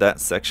and cut that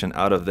section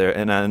out of there,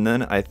 and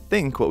then I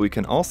think what we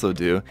can also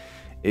do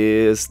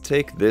is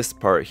take this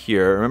part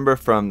here. Remember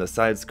from the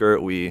side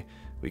skirt we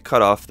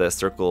cut off the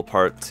circle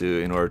part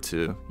in order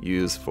to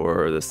use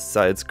for the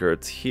side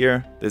skirts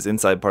here. This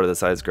inside part of the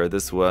side skirt,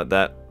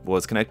 that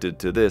was connected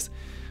to this.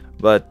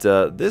 But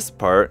this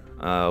part,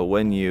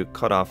 when you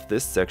cut off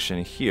this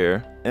section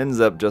here, ends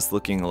up just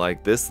looking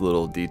like this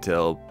little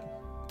detail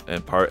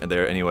and part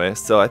there anyway.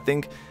 So I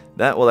think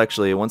that will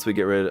actually, once we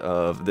get rid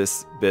of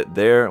this bit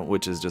there,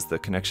 which is just the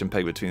connection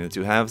peg between the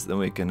two halves, then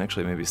we can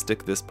actually maybe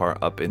stick this part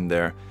up in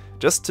there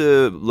just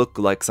to look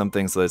like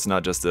something, so it's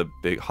not just a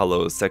big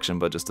hollow section,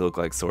 but just to look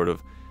like sort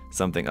of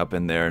something up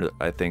in there.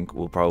 I think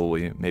will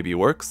probably maybe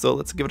work, so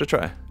let's give it a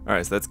try.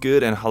 Alright, so that's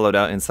good and hollowed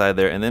out inside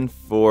there. And then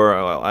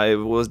I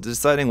was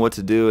deciding what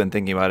to do and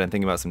thinking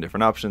about some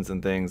different options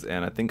and things,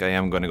 and I think I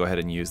am going to go ahead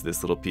and use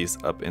this little piece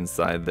up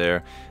inside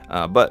there.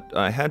 But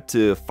I had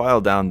to file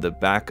down the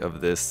back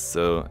of this,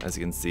 so as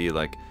you can see,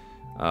 like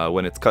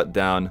when it's cut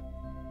down,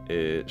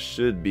 it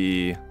should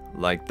be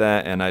like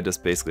that, and I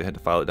just basically had to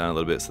file it down a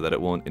little bit so that it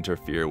won't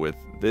interfere with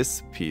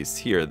this piece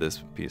here,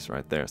 this piece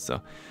right there.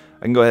 So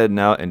I can go ahead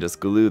now and just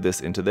glue this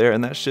into there,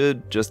 and that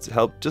should just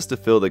help just to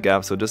fill the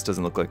gap so it just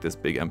doesn't look like this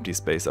big empty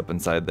space up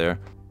inside there.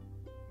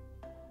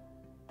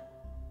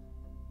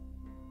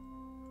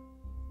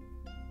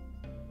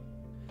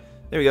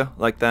 There we go,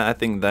 like that. I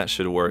think that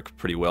should work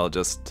pretty well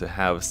just to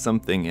have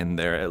something in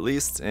there at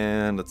least.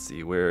 And let's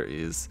see, where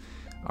is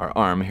our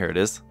arm? Here it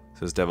is.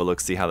 So just have a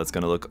look, see how that's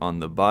going to look on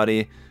the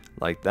body.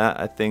 Like that,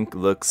 I think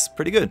looks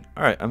pretty good.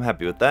 Alright, I'm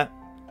happy with that.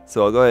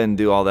 So I'll go ahead and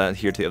do all that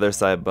here to the other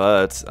side,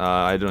 but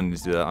I don't need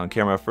to do that on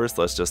camera. First,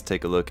 let's just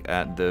take a look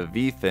at the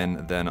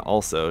V-fin then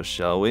also,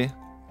 shall we?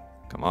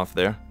 Come off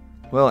there.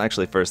 Well,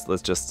 actually first,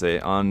 let's just say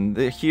on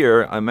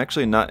here, I'm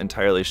actually not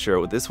entirely sure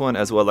with this one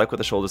as well. Like with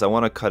the shoulders, I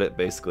want to cut it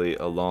basically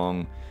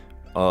along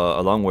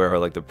where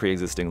like the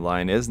pre-existing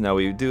line is. Now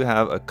we do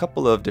have a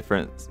couple of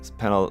different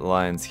panel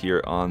lines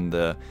here on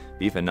the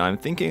V-fin. Now I'm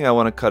thinking I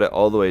want to cut it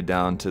all the way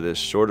down to this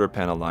shorter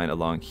panel line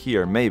along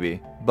here,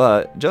 maybe.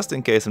 But just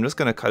in case, I'm just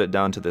going to cut it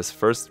down to this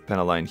first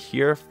panel line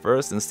here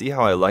first and see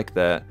how I like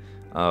that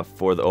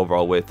for the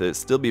overall width. It'd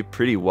still be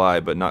pretty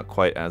wide, but not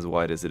quite as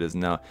wide as it is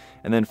now.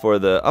 And then for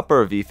the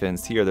upper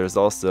V-fins here, there's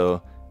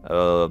also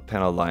a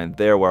panel line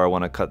there where I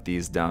want to cut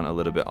these down a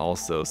little bit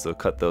also. So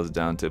cut those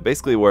down to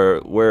basically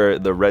where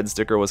the red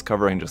sticker was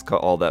covering, just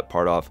cut all that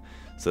part off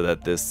so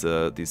that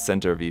these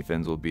center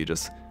V-fins will be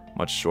just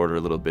much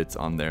shorter little bits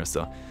on there.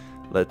 So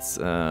let's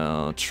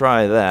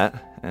try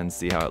that and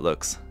see how it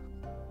looks.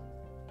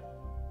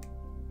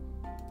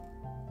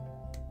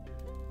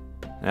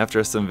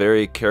 After some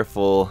very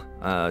careful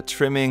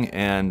trimming,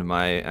 and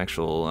my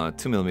actual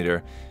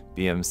 2mm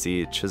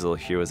BMC chisel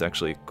here was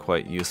actually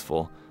quite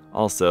useful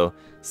also,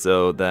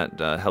 so that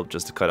helped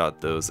just to cut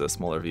out those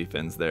smaller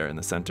V-fins there in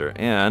the center.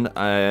 And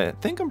I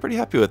think I'm pretty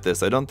happy with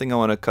this. I don't think I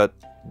want to cut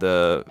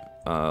the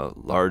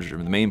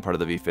the main part of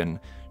the V-fin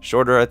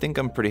shorter. I think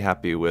I'm pretty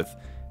happy with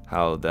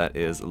how that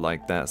is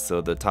like that.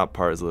 So the top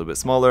part is a little bit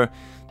smaller,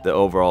 the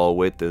overall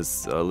width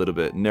is a little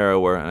bit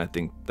narrower, and I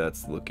think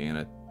that's looking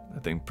at I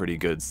think pretty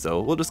good,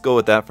 so we'll just go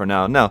with that for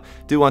now. Now,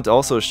 do want to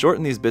also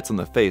shorten these bits on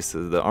the face,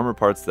 so the armor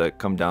parts that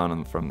come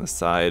down from the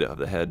side of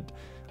the head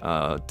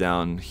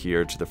down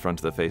here to the front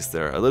of the face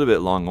there, a little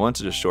bit long. I want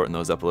to just shorten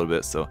those up a little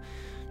bit, so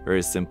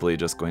very simply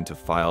just going to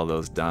file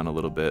those down a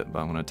little bit, but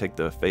I'm going to take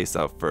the face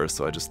out first,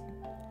 so I just,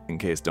 in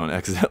case, don't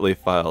accidentally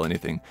file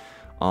anything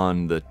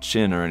on the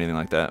chin or anything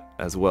like that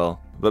as well.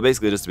 But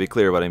basically, just to be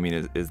clear, what I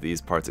mean is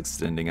these parts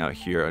extending out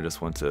here, I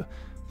just want to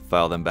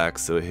file them back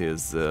so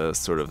his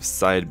sort of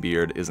side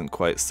beard isn't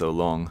quite so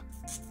long.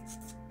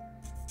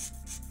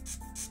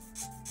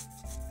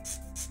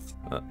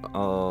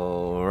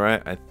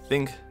 Alright, I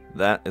think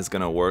that is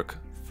gonna work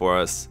for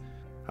us.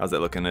 How's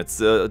that looking? It's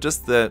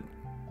just that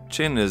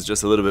chin is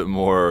just a little bit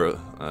more,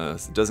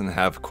 it doesn't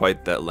have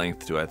quite that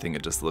length to it. I think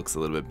it just looks a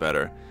little bit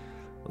better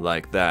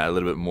like that, a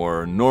little bit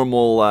more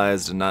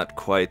normalized and not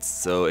quite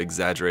so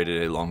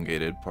exaggerated,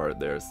 elongated part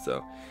there.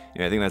 So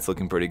yeah, I think that's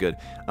looking pretty good.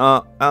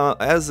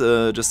 As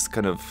a just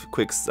kind of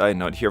quick side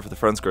note here for the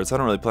front skirts, I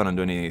don't really plan on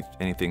doing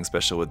anything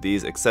special with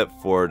these,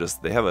 except for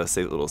just they have a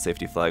little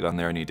safety flag on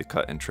there. I need to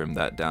cut and trim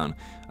that down,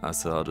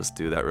 so I'll just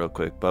do that real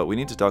quick. But we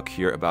need to talk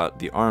here about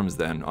the arms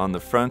then. On the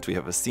front, we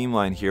have a seam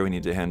line here we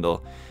need to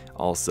handle.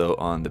 Also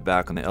on the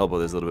back, on the elbow,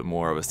 there's a little bit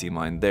more of a seam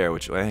line there,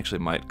 which I actually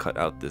might cut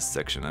out this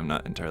section. I'm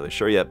not entirely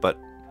sure yet, but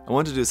I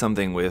want to do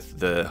something with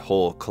the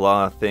whole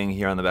claw thing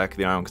here on the back of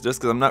the arm, just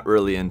because I'm not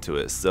really into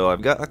it. So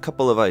I've got a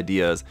couple of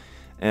ideas,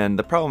 and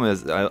the problem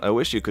is I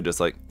wish you could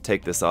just like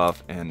take this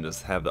off and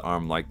just have the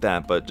arm like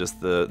that, but just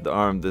the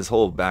arm, this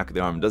whole back of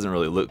the arm doesn't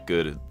really look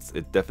good.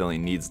 It definitely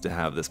needs to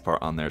have this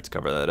part on there to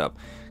cover that up,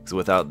 because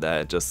without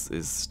that it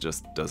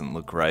just doesn't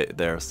look right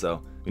there.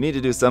 So we need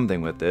to do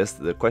something with this.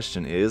 The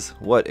question is,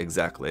 what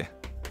exactly?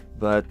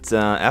 But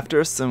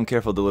after some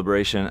careful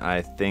deliberation,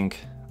 I think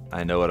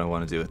I know what I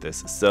want to do with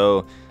this.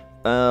 So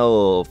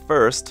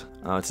first,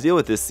 to deal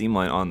with this seam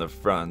line on the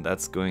front,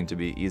 that's going to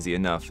be easy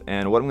enough.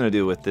 And what I'm going to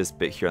do with this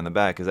bit here on the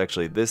back is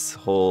actually this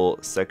whole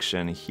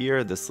section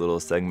here, this little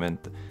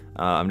segment,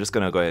 I'm just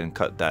going to go ahead and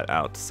cut that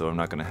out. So I'm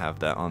not going to have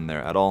that on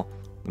there at all.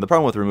 And the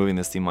problem with removing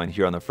this seam line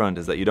here on the front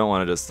is that you don't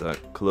want to just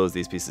close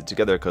these pieces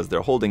together, because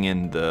they're holding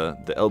in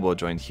the elbow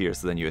joint here,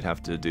 so then you would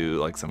have to do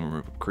like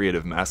some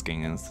creative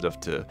masking and stuff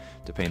to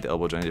paint the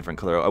elbow joint a different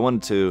color. I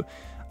wanted to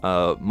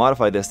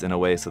modify this in a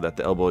way so that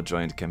the elbow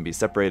joint can be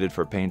separated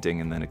for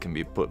painting, and then it can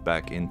be put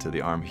back into the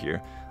arm here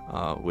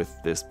with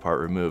this part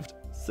removed.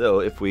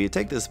 So if we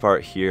take this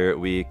part here,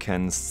 we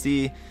can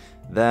see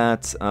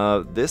that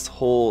this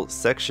whole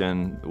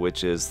section,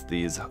 which is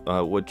these,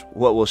 what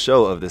will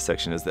show of this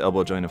section is the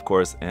elbow joint, of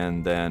course,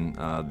 and then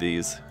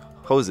these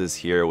hoses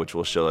here, which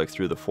will show like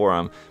through the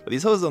forearm. But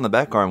these hoses on the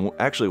back arm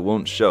actually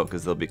won't show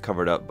because they'll be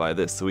covered up by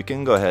this. So we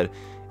can go ahead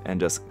and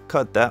just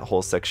cut that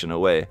whole section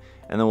away,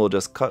 and then we'll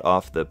just cut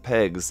off the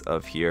pegs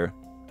of here.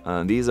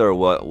 These are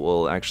what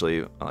will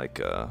actually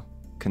like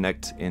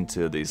connect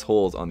into these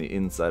holes on the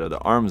inside of the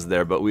arms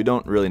there, but we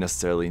don't really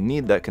necessarily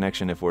need that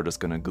connection if we're just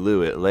going to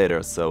glue it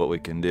later. So what we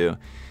can do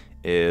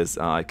is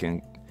I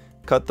can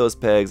cut those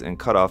pegs and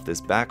cut off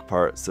this back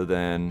part, so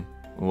then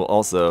we'll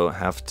also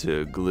have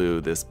to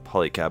glue this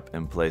polycap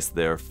in place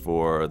there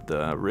for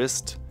the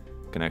wrist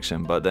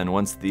connection. But then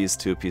once these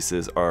two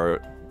pieces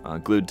are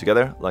glued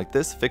together like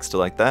this, fixed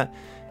like that,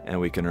 and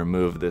we can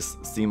remove this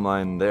seam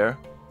line there,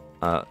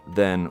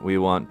 then we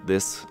want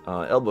this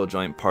elbow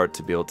joint part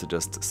to be able to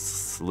just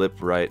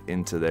slip right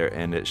into there,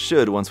 and it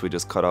should once we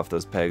just cut off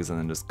those pegs and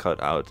then just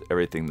cut out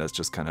everything that's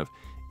just kind of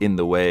in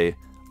the way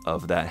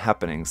of that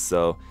happening.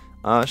 So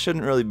it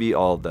shouldn't really be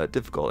all that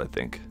difficult, I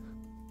think.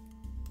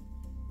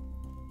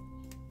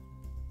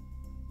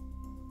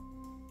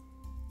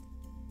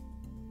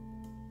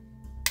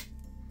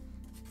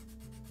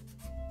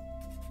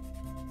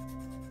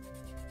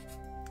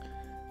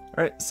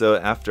 Alright, so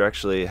after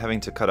actually having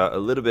to cut out a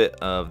little bit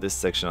of this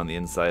section on the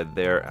inside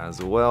there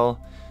as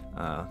well,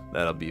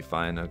 that'll be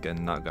fine,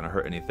 again not gonna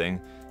hurt anything,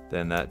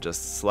 then that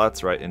just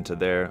slots right into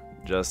there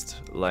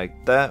just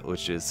like that,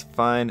 which is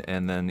fine.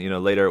 And then, you know,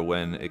 later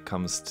when it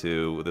comes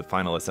to the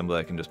final assembly,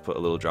 I can just put a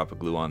little drop of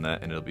glue on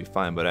that and it'll be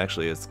fine. But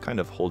actually it's kind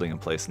of holding in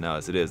place now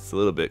as it is. It's a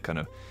little bit kind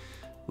of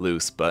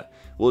loose, but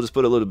we'll just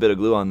put a little bit of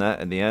glue on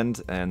that in the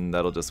end, and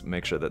that'll just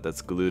make sure that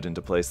that's glued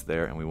into place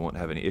there, and we won't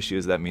have any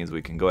issues. That means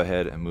we can go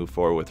ahead and move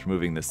forward with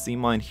removing the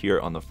seam line here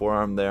on the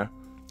forearm there.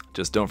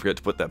 Just don't forget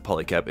to put that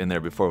polycap in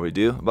there before we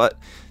do. But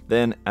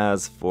then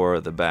as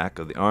for the back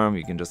of the arm,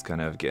 you can just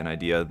kind of get an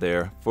idea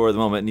there. For the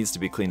moment, it needs to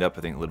be cleaned up,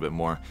 I think, a little bit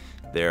more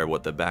there,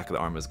 what the back of the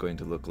arm is going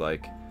to look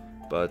like.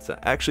 But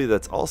actually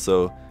that's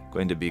also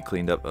going to be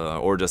cleaned up,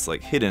 or just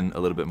like hidden a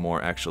little bit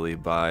more actually,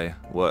 by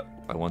what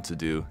I want to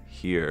do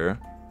here.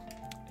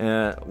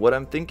 What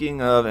I'm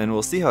thinking of, and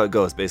we'll see how it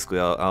goes, basically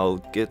I'll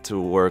get to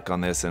work on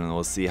this and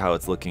we'll see how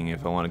it's looking,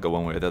 if I want to go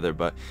one way or the other.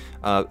 But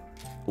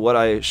what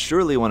I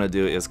surely want to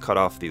do is cut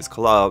off these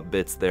claw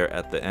bits there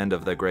at the end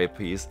of the gray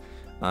piece,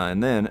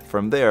 and then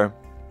from there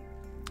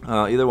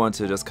either want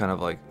to just kind of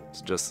like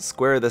just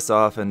square this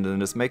off and then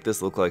just make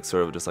this look like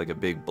sort of just like a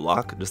big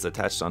block just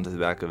attached onto the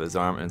back of his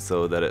arm, and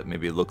so that it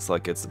maybe looks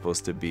like it's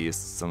supposed to be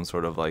some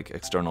sort of like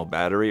external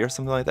battery or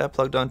something like that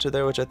plugged onto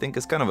there, which I think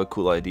is kind of a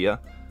cool idea.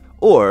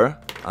 Or,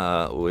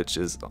 which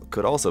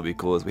could also be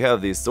cool, is we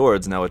have these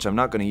swords now, which I'm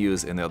not going to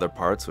use in the other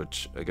parts,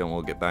 which again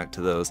we'll get back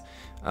to those.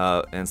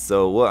 And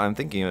so what I'm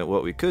thinking of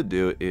what we could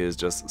do is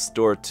just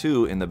store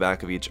 2 in the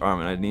back of each arm,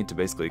 and I need to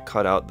basically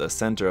cut out the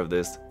center of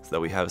this so that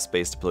we have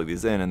space to plug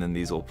these in, and then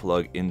these will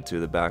plug into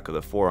the back of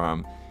the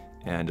forearm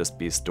and just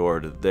be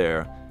stored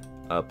there,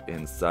 up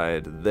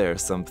inside there,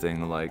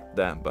 something like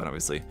that, but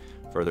obviously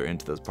further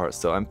into those parts.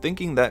 So I'm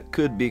thinking that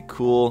could be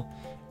cool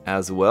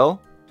as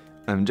well.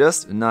 I'm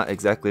just not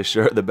exactly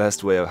sure the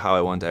best way of how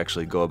I want to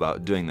actually go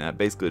about doing that.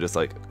 Basically just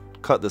like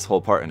cut this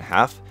whole part in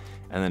half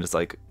and then just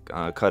like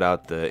cut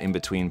out the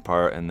in-between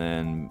part and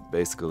then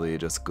basically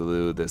just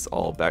glue this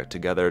all back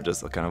together,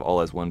 just kind of all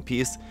as one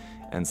piece.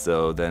 And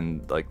so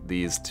then like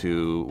these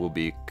 2 will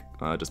be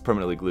just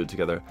permanently glued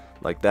together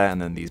like that,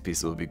 and then these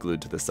pieces will be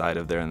glued to the side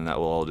of there, and that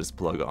will all just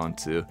plug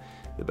onto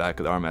the back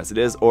of the arm as it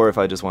is. Or if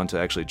I just want to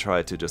actually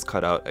try to just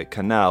cut out a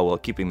canal while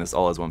keeping this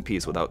all as one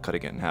piece without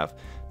cutting it in half,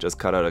 just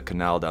cut out a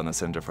canal down the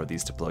center for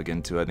these to plug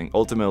into. I think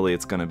ultimately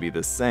it's going to be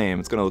the same.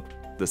 It's going to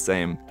look the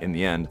same in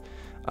the end.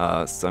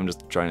 So I'm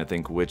just trying to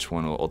think which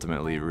one will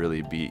ultimately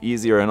really be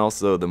easier and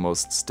also the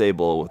most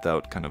stable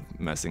without kind of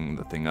messing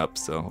the thing up.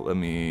 So let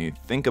me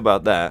think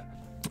about that.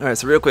 Alright,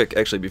 so real quick,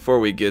 actually, before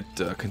we get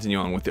continue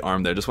on with the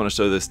arm there, I just want to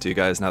show this to you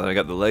guys now that I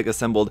got the leg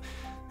assembled.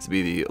 This will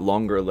be the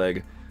longer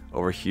leg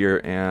over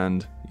here,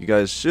 and you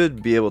guys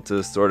should be able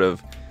to sort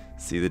of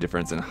see the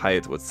difference in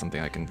height. What's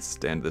something I can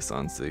stand this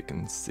on so you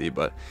can see,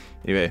 but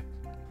anyway,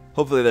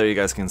 hopefully there you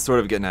guys can sort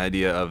of get an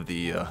idea of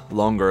the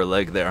longer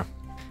leg there.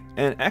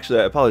 And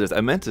actually, I apologize,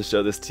 I meant to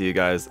show this to you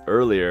guys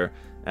earlier.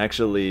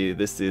 Actually,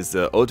 this is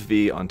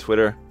Otvi on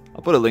Twitter.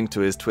 I'll put a link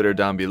to his Twitter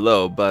down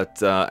below,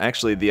 but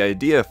actually the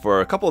idea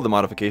for a couple of the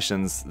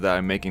modifications that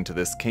I'm making to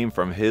this came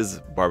from his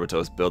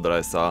Barbatos build that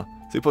I saw.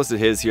 So he posted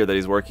his here that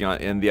he's working on,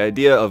 and the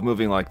idea of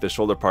moving like the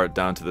shoulder part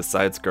down to the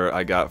side skirt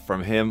I got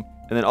from him,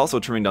 and then also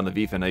trimming down the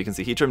V-fin. Now you can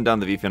see he trimmed down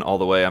the V-fin all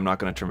the way. I'm not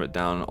going to trim it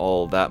down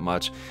all that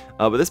much.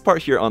 But this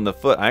part here on the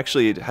foot, I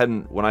actually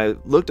hadn't, when I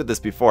looked at this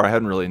before, I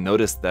hadn't really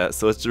noticed that.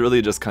 So it's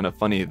really just kind of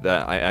funny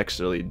that I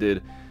actually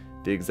did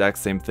the exact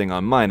same thing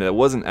on mine. It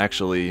wasn't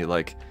actually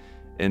like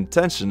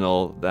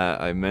intentional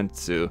that I meant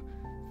to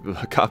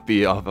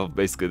copy off of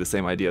basically the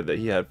same idea that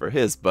he had for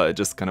his, but it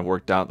just kind of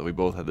worked out that we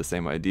both had the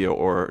same idea,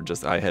 or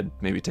just I had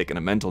maybe taken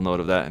a mental note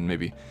of that and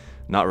maybe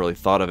not really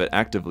thought of it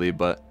actively,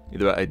 but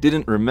either way, I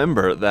didn't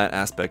remember that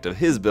aspect of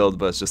his build,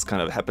 but it's just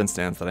kind of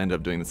happenstance that I ended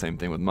up doing the same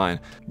thing with mine.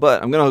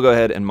 But I'm gonna go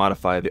ahead and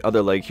modify the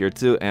other leg here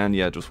too, and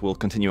yeah, just we'll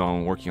continue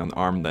on working on the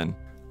arm then.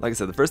 Like I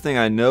said, the first thing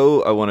I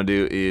know I want to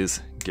do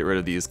is get rid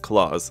of these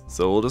claws,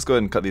 so we'll just go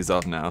ahead and cut these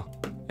off now,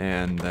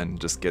 and then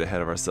just get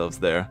ahead of ourselves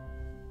there.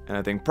 And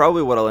I think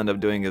probably what I'll end up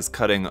doing is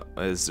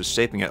just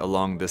shaping it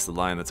along this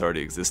line that's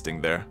already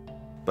existing there.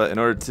 But in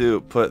order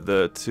to put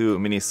the 2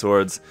 mini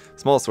swords,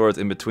 small swords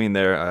in between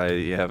there,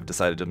 I have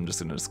decided I'm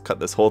just going to cut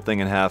this whole thing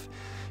in half,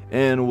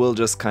 and we'll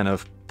just kind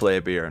of play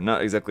it by ear. I'm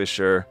not exactly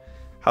sure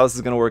how this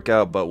is going to work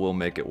out, but we'll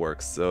make it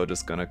work. So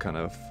just going to kind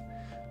of,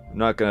 I'm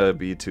not going to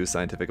be too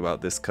scientific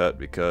about this cut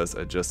because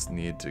I just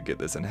need to get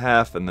this in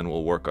half, and then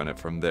we'll work on it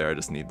from there. I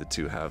just need the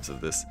 2 halves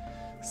of this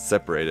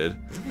separated.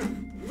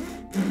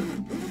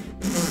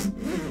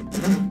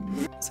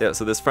 So yeah,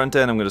 so this front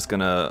end, I'm just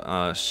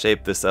gonna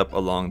shape this up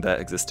along that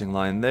existing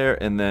line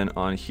there, and then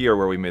on here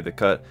where we made the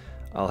cut,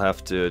 I'll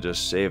have to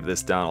just shave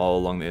this down all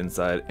along the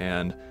inside,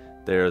 and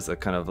there's a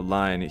kind of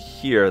line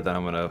here that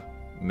I'm gonna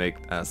make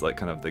as like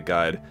kind of the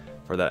guide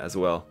for that as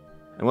well.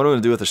 And what I'm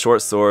gonna do with the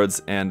short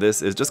swords and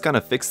this is just kind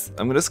of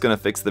I'm just gonna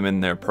fix them in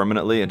there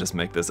permanently and just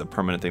make this a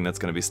permanent thing that's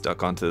gonna be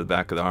stuck onto the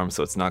back of the arm,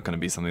 so it's not gonna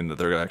be something that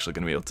they're actually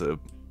gonna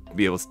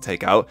be able to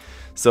take out.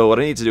 So what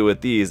I need to do with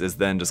these is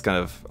then just kind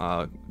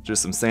of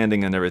just some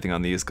sanding and everything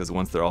on these, because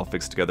once they're all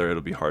fixed together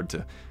it'll be hard to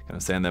kind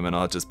of sand them, and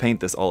I'll just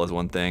paint this all as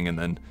one thing and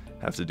then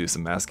have to do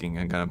some masking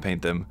and kind of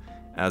paint them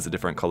as a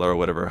different color or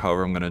whatever,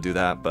 however I'm going to do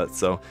that. But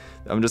so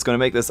I'm just going to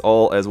make this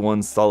all as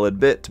one solid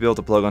bit to be able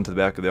to plug onto the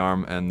back of the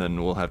arm, and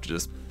then we'll have to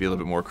just be a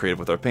little bit more creative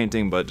with our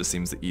painting, but it just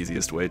seems the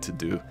easiest way to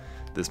do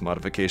this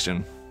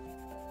modification.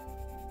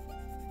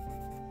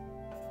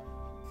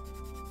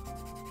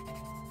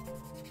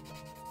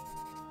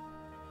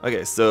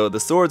 Okay, so the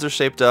swords are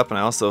shaped up, and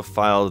I also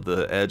filed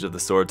the edge of the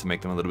sword to make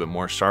them a little bit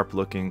more sharp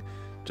looking,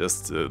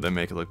 just to then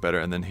make it look better.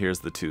 And then here's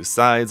the 2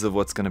 sides of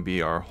what's going to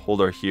be our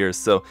holder here.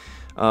 So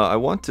I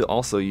want to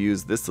also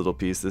use this little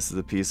piece. This is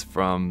a piece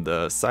from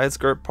the side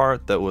skirt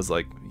part that was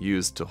like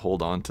used to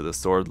hold on to the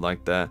sword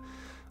like that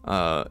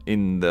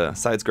in the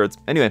side skirts.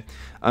 Anyway,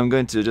 I'm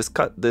going to just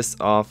cut this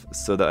off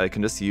so that I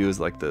can just use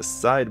like the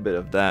side bit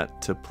of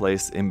that to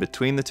place in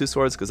between the 2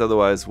 swords, because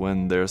otherwise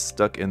when they're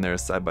stuck in there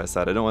side by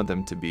side, I don't want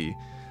them to be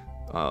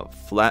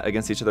flat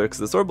against each other, because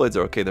the sword blades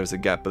are okay, there's a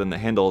gap, but then the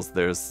handles,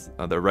 they're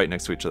right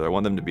next to each other. I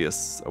want there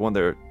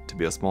to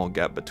be a small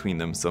gap between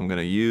them, so I'm going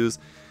to use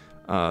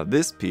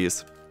this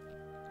piece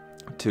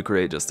to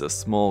create just a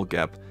small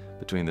gap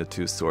between the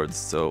two swords.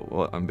 So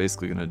what I'm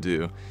basically going to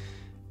do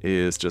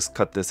is just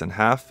cut this in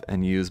half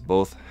and use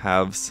both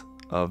halves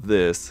of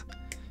this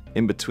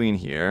in between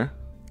here.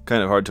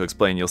 Kind of hard to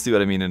explain, you'll see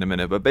what I mean in a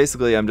minute, but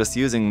basically I'm just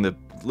using the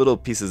little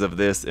pieces of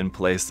this in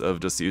place of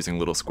just using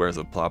little squares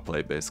of plot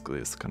plate. Basically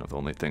it's kind of the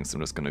only thing, so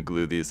I'm just going to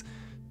glue these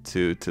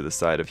two to the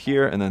side of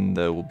here, and then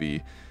they will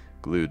be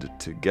glued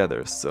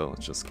together. So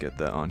let's just get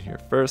that on here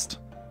first.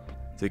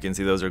 So you can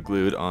see those are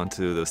glued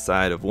onto the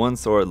side of one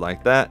sword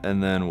like that,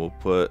 and then we'll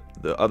put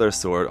the other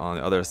sword on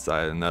the other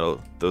side, and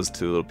those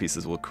two little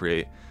pieces will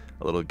create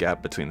a little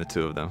gap between the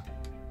two of them.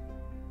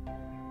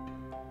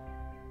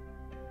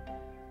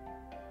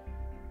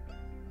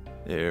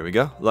 There we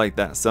go, like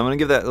that. So I'm going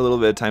to give that a little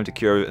bit of time to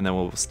cure, and then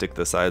we'll stick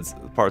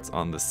the parts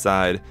on the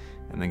side,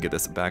 and then get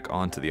this back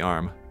onto the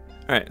arm.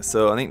 Alright,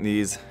 so I think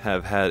these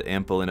have had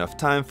ample enough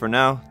time for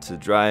now to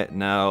dry.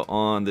 Now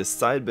on this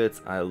side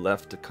bits, I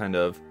left kind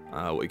of,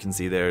 what you can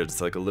see there,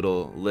 it's like a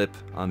little lip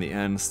on the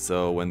end,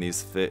 so when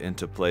these fit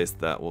into place,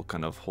 that will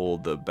kind of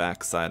hold the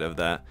back side of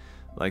that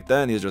like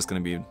that, and these are just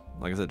going to be,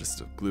 like I said,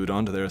 just glued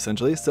onto there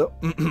essentially. So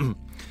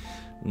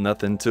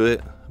nothing to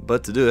it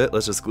but to do it.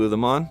 Let's just glue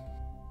them on.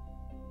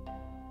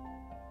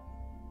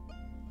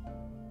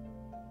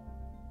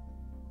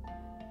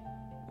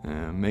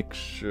 And make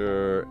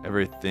sure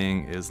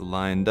everything is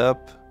lined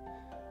up.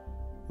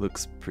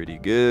 Looks pretty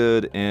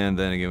good. And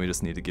then again, we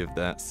just need to give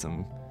that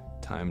some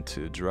time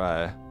to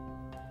dry.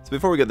 So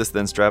before we get this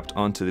then strapped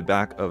onto the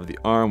back of the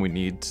arm, we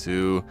need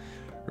to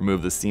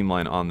remove the seam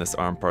line on this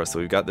arm part. So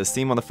we've got this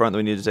seam on the front that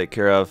we need to take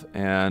care of,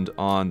 and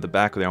on the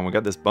back of the arm we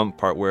got this bump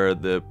part where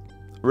the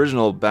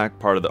original back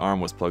part of the arm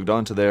was plugged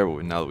onto there,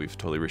 but now that we've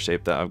totally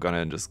reshaped that, I've gone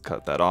ahead and just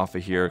cut that off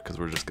of here because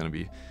we're just going to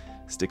be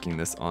sticking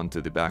this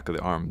onto the back of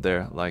the arm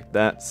there like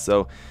that.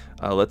 So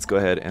let's go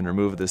ahead and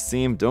remove this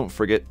seam. Don't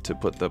forget to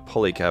put the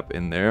pulley cap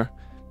in there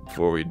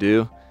before we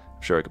do.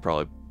 I'm sure I could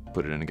probably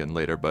put it in again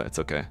later, but it's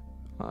okay.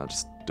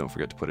 Just don't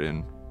forget to put it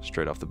in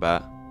straight off the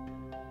bat.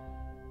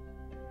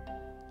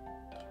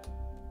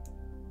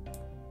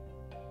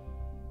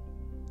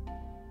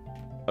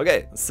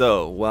 Okay,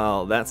 so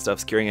while that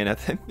stuff's curing in, I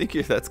think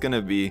that's going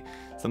to be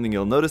something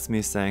you'll notice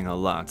me saying a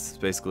lot. It's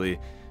basically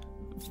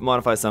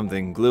modify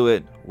something, glue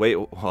it, wait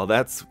while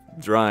that's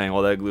drying,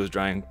 while that glue is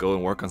drying, go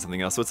and work on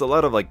something else. So it's a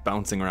lot of like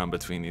bouncing around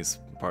between these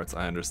parts,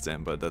 I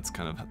understand, but that's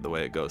kind of the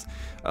way it goes.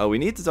 We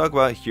need to talk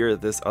about here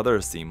this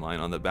other seam line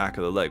on the back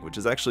of the leg, which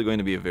is actually going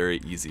to be a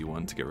very easy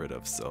one to get rid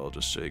of. So I'll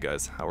just show you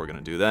guys how we're going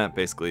to do that.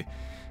 Basically,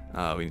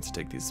 we need to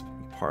take these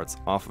parts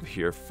off of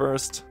here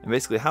first, and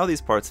basically how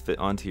these parts fit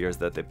onto here is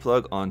that they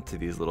plug onto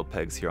these little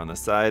pegs here on the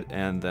side,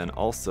 and then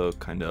also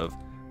kind of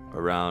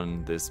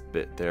around this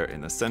bit there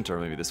in the center.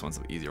 Maybe this one's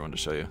an easier one to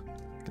show you.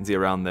 You can see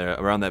around there,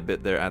 around that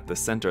bit there at the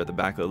center at the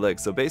back of the leg.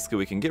 So basically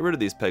we can get rid of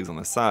these pegs on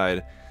the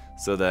side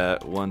so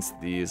that once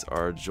these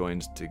are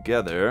joined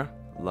together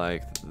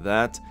like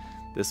that,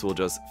 this will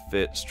just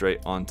fit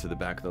straight onto the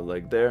back of the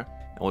leg there,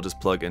 and we'll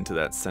just plug into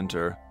that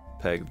center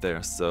peg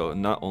there. So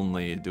not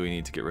only do we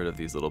need to get rid of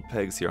these little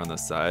pegs here on the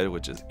side,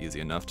 which is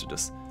easy enough to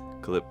just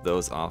clip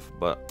those off,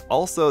 but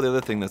also the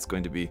other thing that's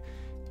going to be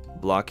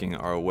blocking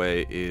our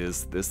way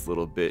is this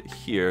little bit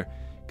here.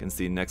 You can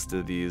see next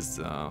to these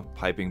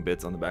piping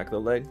bits on the back of the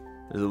leg,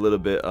 there's a little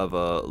bit of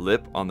a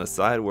lip on the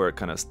side where it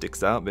kind of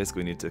sticks out.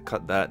 Basically we need to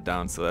cut that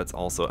down so that's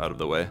also out of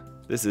the way.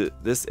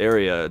 This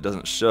area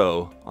doesn't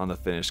show on the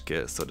finished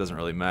kit, so it doesn't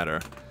really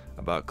matter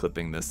about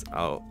clipping this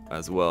out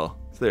as well.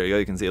 So there you go,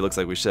 you can see it looks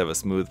like we should have a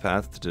smooth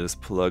path to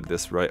just plug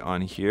this right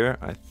on here,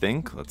 I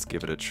think. Let's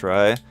give it a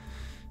try.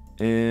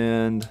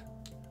 And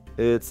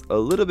it's a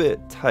little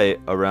bit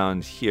tight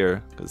around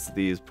here because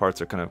these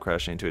parts are kind of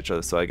crashing into each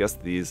other. So I guess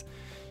these,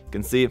 you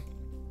can see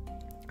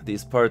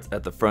these parts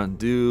at the front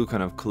do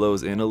kind of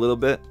close in a little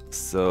bit,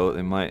 so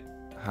they might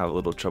have a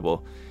little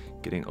trouble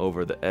getting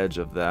over the edge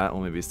of that.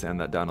 We'll maybe sand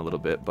that down a little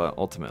bit, but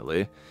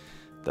ultimately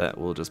that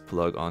will just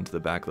plug onto the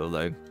back of the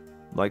leg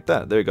like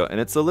that. There you go. And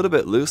it's a little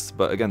bit loose,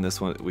 but again,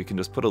 this one we can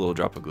just put a little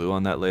drop of glue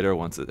on that later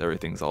once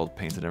everything's all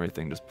painted and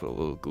everything. Just put a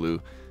little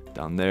glue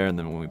down there, and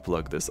then when we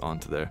plug this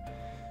onto there,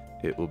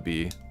 it will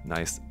be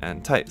nice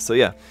and tight. So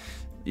yeah,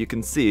 you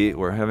can see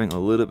we're having a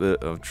little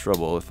bit of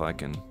trouble. If I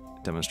can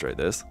demonstrate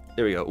this,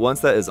 there we go.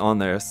 Once that is on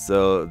there,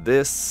 so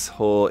this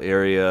whole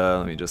area,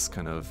 let me just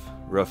kind of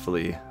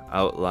roughly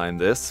outline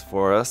this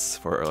for us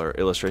for our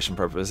illustration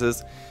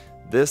purposes.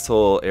 This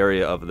whole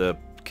area of the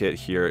kit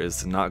here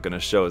is not going to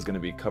show, is going to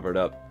be covered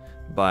up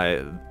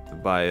by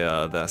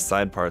that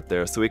side part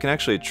there. So we can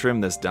actually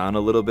trim this down a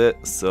little bit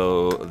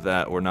so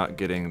that we're not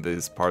getting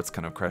these parts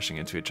kind of crashing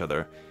into each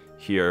other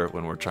here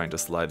when we're trying to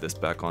slide this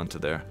back onto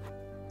there.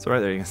 So right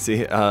there you can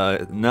see,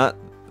 not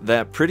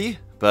that pretty,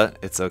 but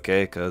it's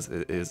okay because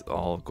it is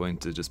all going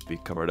to just be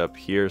covered up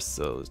here.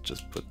 So let's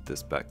just put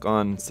this back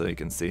on so you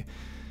can see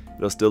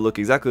it'll still look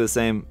exactly the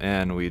same,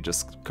 and we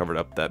just covered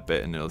up that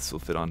bit and it'll still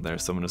fit on there.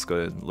 So I'm just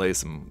going to lay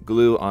some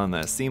glue on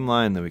that seam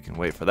line, then we can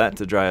wait for that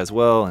to dry as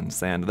well and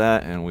sand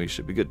that, and we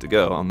should be good to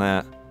go on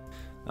that.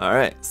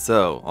 Alright,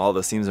 so all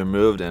the seams are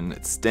moved and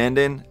it's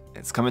standing,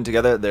 it's coming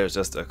together. There's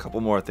just a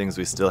couple more things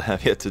we still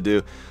have yet to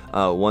do.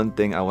 One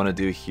thing I want to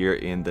do here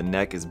in the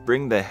neck is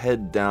bring the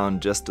head down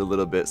just a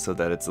little bit so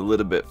that it's a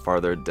little bit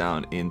farther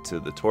down into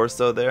the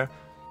torso there.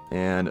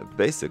 And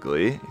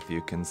basically, if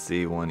you can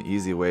see one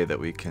easy way that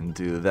we can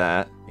do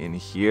that in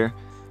here,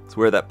 it's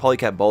where that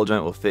polycap ball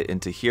joint will fit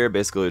into here.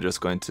 Basically, we're just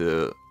going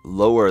to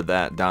lower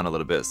that down a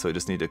little bit. So we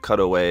just need to cut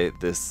away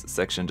this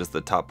section, just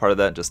the top part of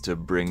that, just to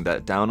bring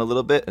that down a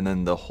little bit, and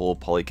then the whole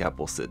polycap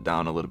will sit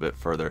down a little bit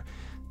further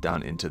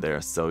down into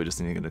there. So we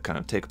just need to kind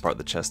of take apart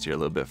the chest here a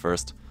little bit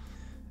first.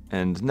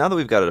 And now that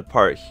we've got it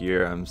apart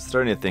here, I'm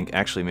starting to think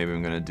actually maybe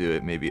I'm going to do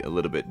it maybe a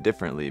little bit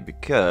differently,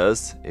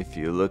 because if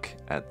you look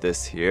at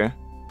this here,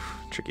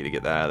 tricky to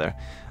get that out of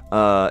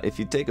there. If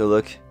you take a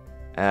look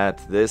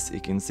at this, you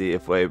can see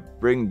if I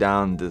bring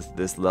down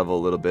this level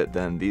a little bit,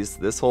 then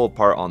this whole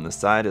part on the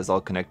side is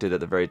all connected at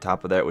the very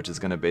top of that, which is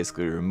going to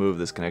basically remove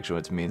this connection,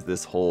 which means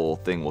this whole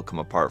thing will come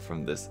apart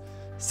from this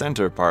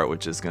center part,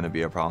 which is going to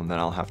be a problem. Then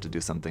I'll have to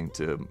do something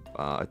to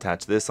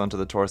attach this onto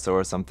the torso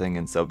or something.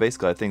 And so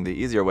basically I think the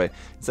easier way,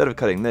 instead of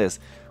cutting this,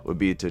 would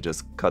be to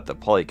just cut the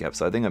polycap.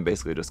 So I think I'm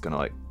basically just going to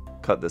like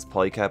cut this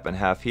polycap in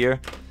half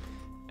here,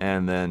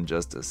 and then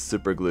just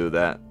super glue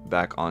that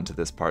back onto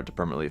this part to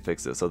permanently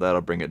fix it. So that'll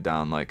bring it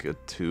down like a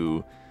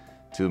 2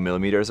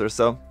 millimeters or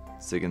so.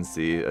 So you can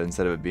see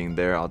instead of it being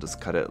there, I'll just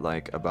cut it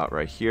like about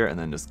right here and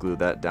then just glue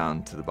that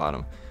down to the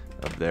bottom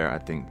of there. I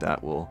think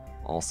that will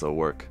also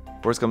work.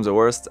 Worst comes to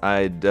worst,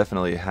 I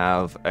definitely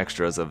have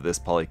extras of this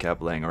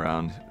polycap laying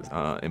around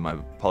in my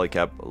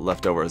polycap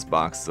leftovers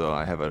box, so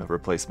I have a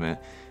replacement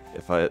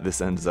if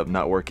this ends up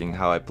not working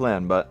how I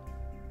planned. But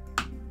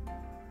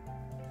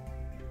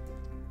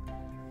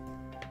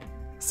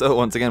so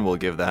once again, we'll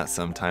give that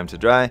some time to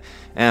dry,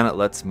 and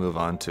let's move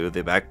on to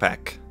the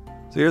backpack.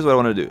 So here's what I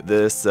want to do.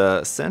 This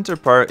center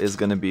part is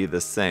going to be the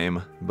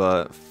same,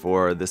 but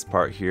for this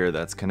part here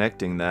that's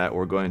connecting that,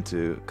 we're going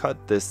to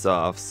cut this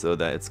off so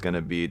that it's going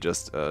to be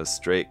just a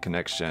straight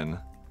connection,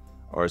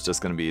 or it's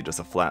just going to be just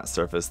a flat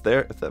surface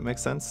there, if that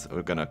makes sense.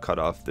 We're going to cut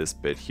off this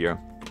bit here,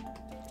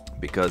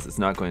 because it's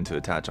not going to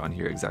attach on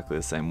here exactly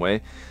the same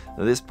way.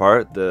 Now this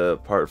part, the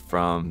part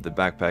from the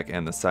backpack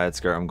and the side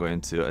skirt, I'm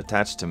going to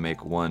attach to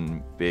make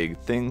one big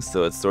thing.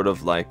 So it's sort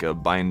of like a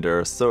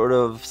binder, sort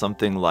of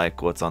something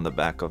like what's on the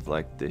back of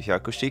like the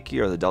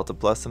Hyakushiki or the Delta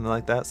Plus, something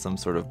like that, some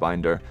sort of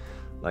binder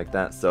like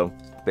that. So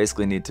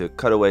basically need to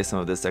cut away some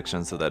of this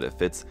section so that it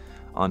fits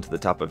onto the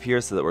top of here,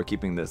 so that we're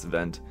keeping this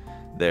vent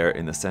there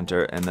in the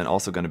center, and then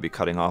also going to be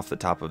cutting off the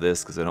top of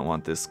this because I don't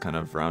want this kind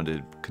of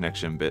rounded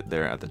connection bit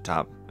there at the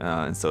top,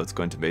 and so it's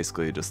going to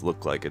basically just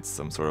look like it's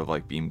some sort of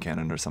like beam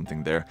cannon or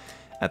something there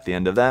at the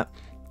end of that,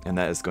 and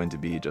that is going to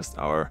be just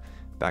our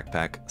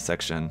backpack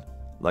section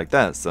like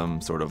that,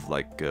 some sort of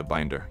like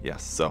binder.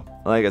 Yes, so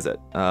like I said,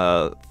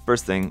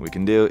 first thing we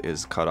can do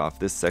is cut off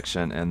this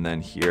section, and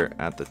then here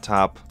at the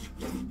top,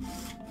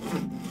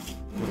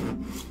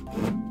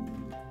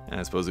 and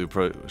I suppose we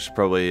should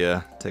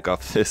probably take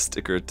off this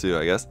sticker too,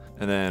 I guess.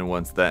 And then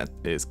once that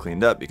is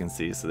cleaned up, you can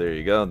see, so there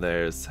you go,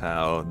 there's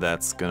how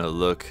that's gonna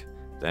look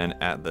then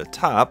at the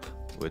top,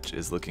 which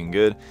is looking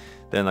good.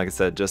 Then like I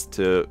said, just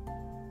to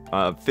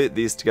fit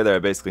these together, I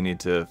basically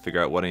need to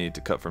figure out what I need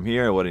to cut from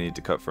here and what I need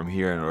to cut from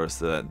here in order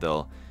so that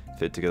they'll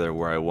fit together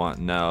where I want.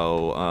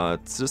 Now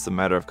it's just a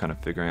matter of kind of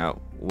figuring out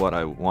what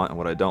I want and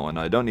what I don't want.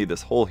 Now I don't need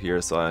this hole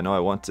here, so I know I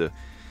want to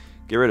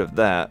get rid of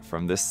that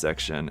from this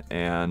section,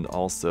 and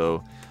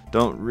also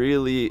don't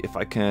really, if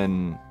I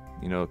can,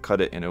 you know, cut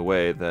it in a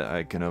way that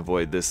I can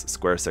avoid this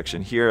square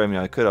section here. I mean,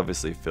 I could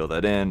obviously fill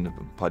that in,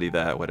 putty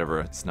that, whatever.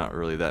 It's not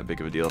really that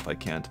big of a deal if I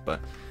can't, but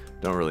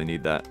don't really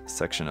need that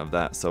section of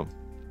that. So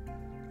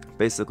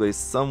basically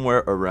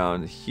somewhere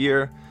around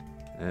here.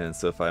 And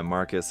so if I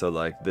mark it, so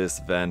like this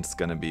vent's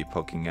gonna be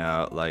poking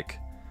out like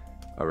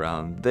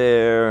around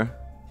there.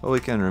 Well, we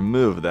can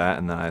remove that,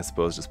 and then I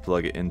suppose just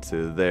plug it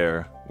into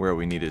there where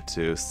we need it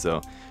to.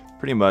 So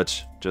pretty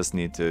much just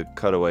need to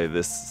cut away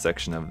this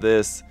section of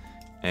this,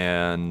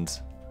 and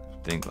I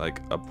think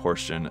like a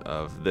portion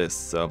of this.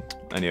 So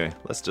anyway,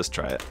 let's just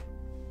try it.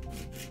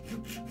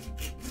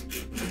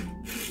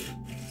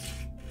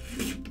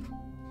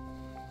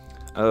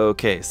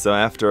 Okay, so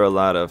after a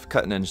lot of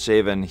cutting and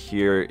shaving,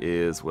 here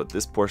is what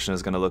this portion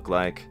is going to look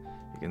like.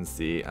 You can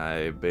see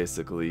I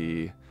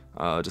basically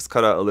just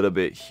cut out a little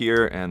bit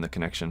here and the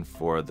connection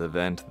for the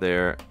vent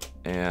there,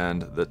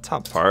 and the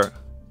top part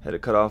had to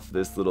cut off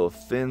this little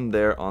fin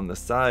there on the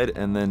side,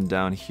 and then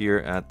down here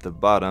at the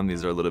bottom,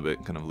 these are a little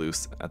bit kind of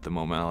loose at the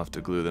moment. I'll have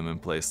to glue them in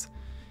place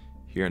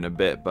here in a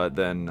bit, but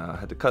then I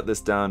had to cut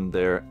this down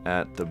there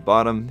at the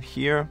bottom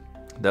here.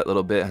 That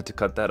little bit, I had to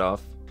cut that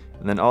off,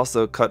 and then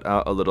also cut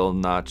out a little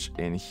notch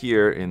in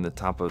here in the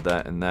top of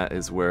that, and that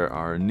is where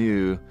our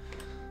newly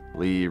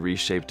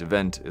reshaped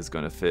vent is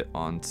going to fit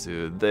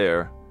onto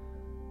there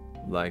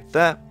like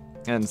that.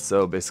 And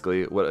so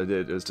basically what I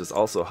did is just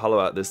also hollow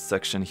out this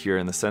section here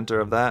in the center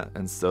of that,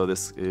 and so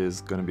this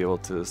is going to be able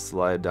to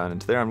slide down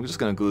into there. I'm just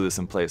going to glue this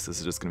in place. This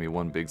is just going to be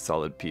one big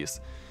solid piece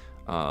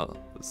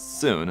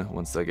soon,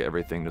 once I get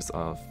everything just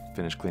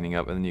finished cleaning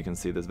up. And then you can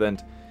see this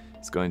vent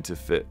It's going to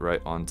fit right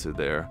onto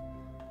there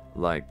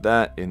like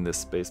that in this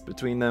space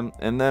between them.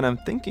 And then I'm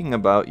thinking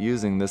about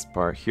using this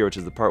part here, which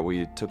is the part where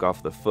you took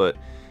off the foot,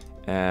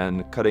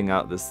 and cutting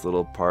out this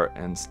little part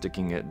and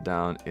sticking it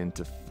down in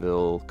to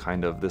fill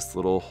kind of this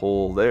little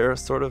hole there,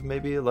 sort of,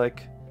 maybe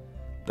like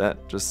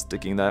that, just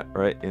sticking that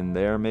right in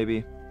there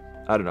maybe.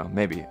 I don't know,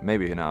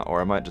 maybe not,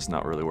 or I might just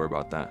not really worry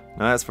about that.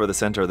 Now as for the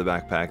center of the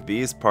backpack,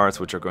 these parts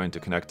which are going to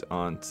connect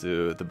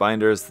onto the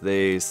binders,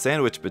 they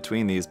sandwich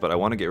between these, but I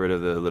want to get rid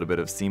of the little bit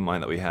of seam line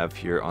that we have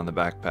here on the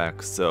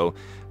backpack, so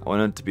I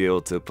wanted to be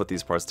able to put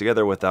these parts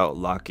together without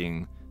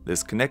locking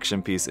this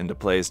connection piece into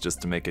place,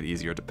 just to make it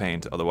easier to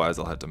paint, otherwise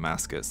I'll have to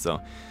mask it.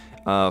 So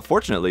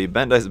fortunately,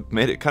 Bandai's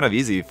made it kind of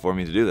easy for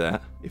me to do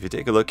that. If you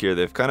take a look here,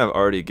 they've kind of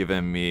already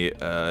given me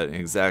an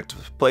exact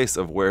place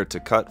of where to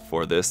cut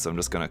for this, so I'm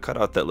just going to cut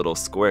out that little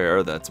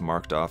square that's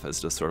marked off as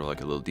just sort of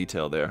like a little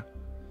detail there.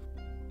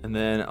 And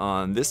then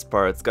on this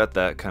part, it's got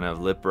that kind of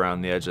lip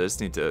around the edge. I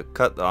just need to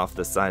cut off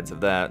the sides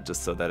of that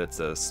just so that it's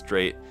a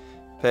straight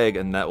peg,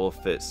 and that will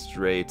fit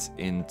straight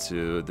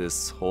into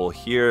this hole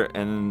here.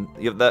 And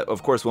that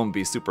of course won't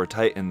be super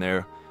tight in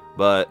there,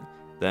 but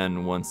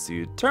then once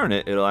you turn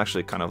it, it'll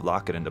actually kind of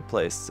lock it into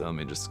place. So let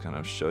me just kind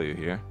of show you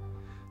here.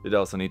 You'd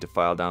also need to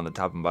file down the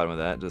top and bottom of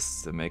that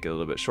just to make it a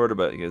little bit shorter,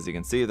 but as you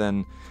can see,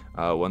 then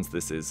once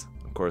this is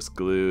of course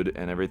glued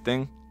and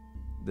everything,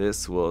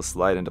 this will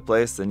slide into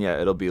place, and yeah,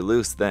 it'll be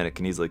loose then, it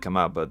can easily come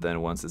out, but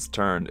then once it's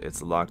turned,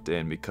 it's locked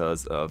in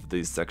because of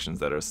these sections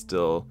that are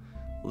still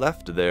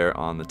left there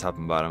on the top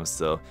and bottom.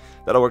 So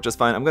that'll work just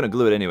fine. I'm going to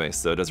glue it anyway,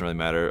 so it doesn't really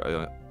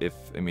matter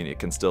it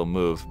can still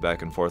move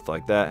back and forth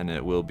like that, and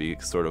it will be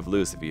sort of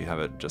loose if you have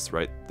it just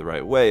the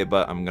right way,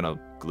 but I'm going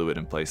to glue it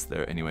in place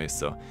there anyway,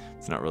 so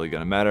it's not really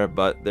going to matter.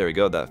 But there we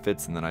go, that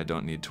fits, and then I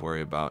don't need to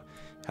worry about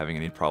having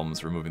any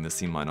problems removing the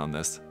seam line on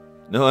this.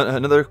 No,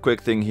 another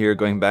quick thing here,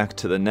 going back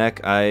to the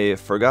neck, I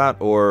forgot,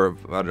 or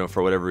I don't know,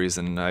 for whatever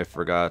reason, I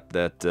forgot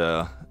that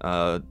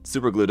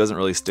super glue doesn't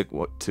really stick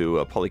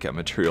to polycap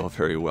material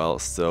very well,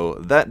 so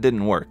that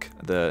didn't work.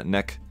 The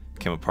neck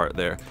came apart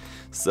there.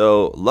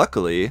 So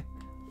luckily,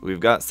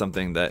 we've got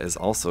something that is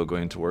also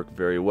going to work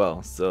very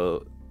well.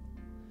 So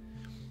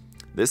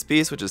this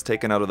piece, which is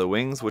taken out of the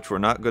wings, which we're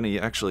not going to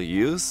actually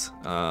use,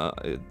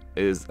 it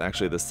is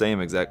actually the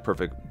same exact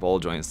perfect ball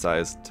joint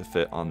size to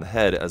fit on the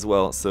head as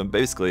well. So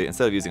basically,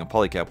 instead of using a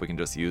polycap, we can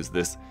just use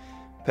this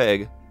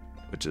peg,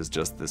 which is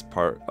just this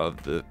part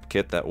of the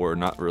kit that we're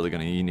not really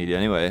going to need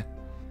anyway.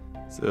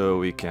 So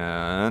we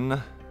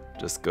can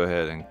just go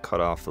ahead and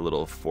cut off the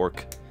little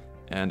fork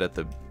end at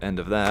the end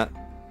of that.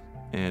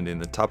 And in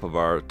the top of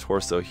our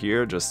torso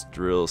here, just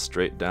drill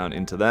straight down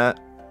into that.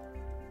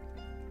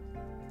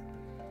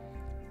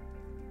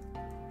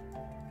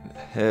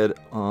 Head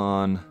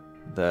on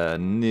the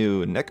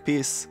new neck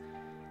piece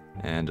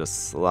and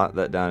just slot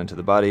that down into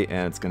the body,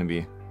 and it's going to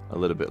be a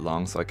little bit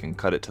long, so I can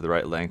cut it to the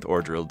right length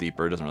or drill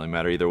deeper, doesn't really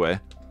matter either way.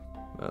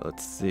 But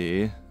let's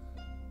see,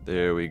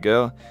 there we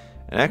go.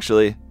 And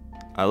actually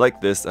I like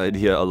this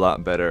idea a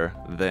lot better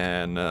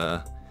than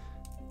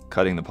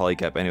cutting the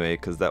polycap anyway,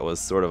 because that was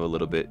sort of a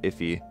little bit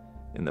iffy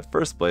in the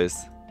first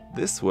place.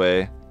 This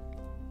way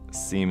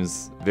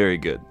seems very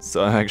good,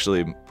 so I'm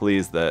actually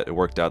pleased that it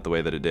worked out the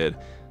way that it did.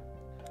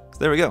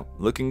 There we go,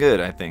 looking good,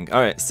 I think.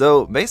 Alright,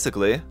 so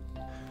basically,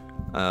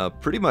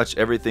 pretty much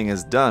everything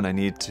is done. I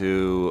need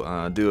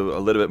to do a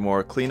little bit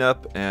more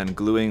cleanup and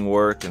gluing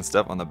work and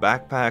stuff on the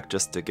backpack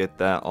just to get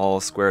that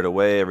all squared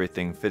away,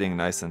 everything fitting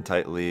nice and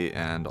tightly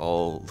and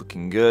all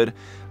looking good.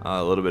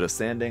 A little bit of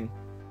sanding.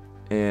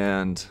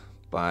 And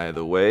by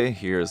the way,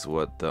 here's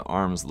what the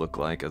arms look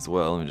like as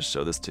well. Let me just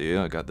show this to you.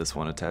 I got this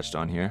one attached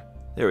on here.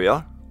 There we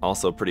are.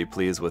 Also pretty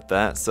pleased with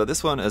that. So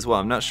this one as well,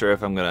 I'm not sure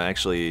if I'm gonna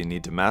actually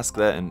need to mask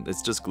that, and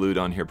it's just glued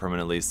on here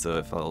permanently, so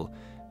if I'll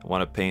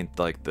want to paint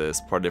like this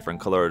part a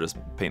different color, or just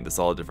paint this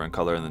all a different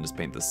color, and then just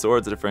paint the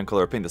swords a different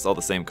color, or paint this all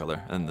the same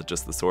color, and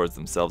just the swords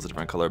themselves a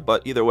different color.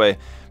 But either way,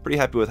 pretty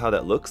happy with how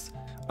that looks.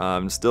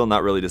 I'm still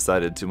not really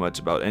decided too much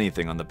about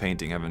anything on the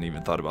painting. I haven't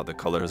even thought about the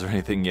colors or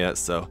anything yet,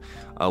 so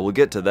we'll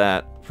get to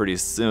that pretty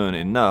soon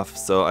enough.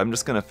 So I'm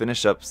just going to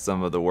finish up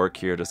some of the work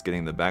here, just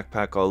getting the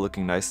backpack all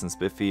looking nice and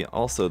spiffy.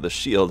 Also, the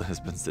shield has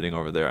been sitting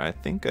over there. I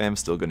think I am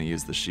still going to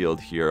use the shield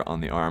here on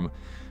the arm,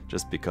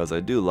 just because I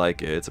do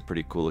like it. It's a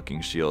pretty cool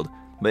looking shield.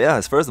 But yeah,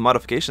 as far as the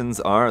modifications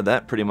are,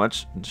 that pretty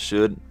much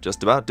should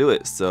just about do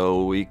it.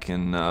 So we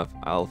can,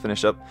 I'll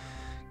finish up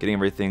getting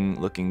everything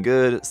looking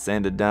good,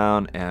 sanded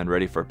down, and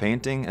ready for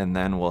painting, and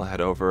then we'll head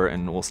over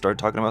and we'll start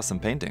talking about some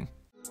painting.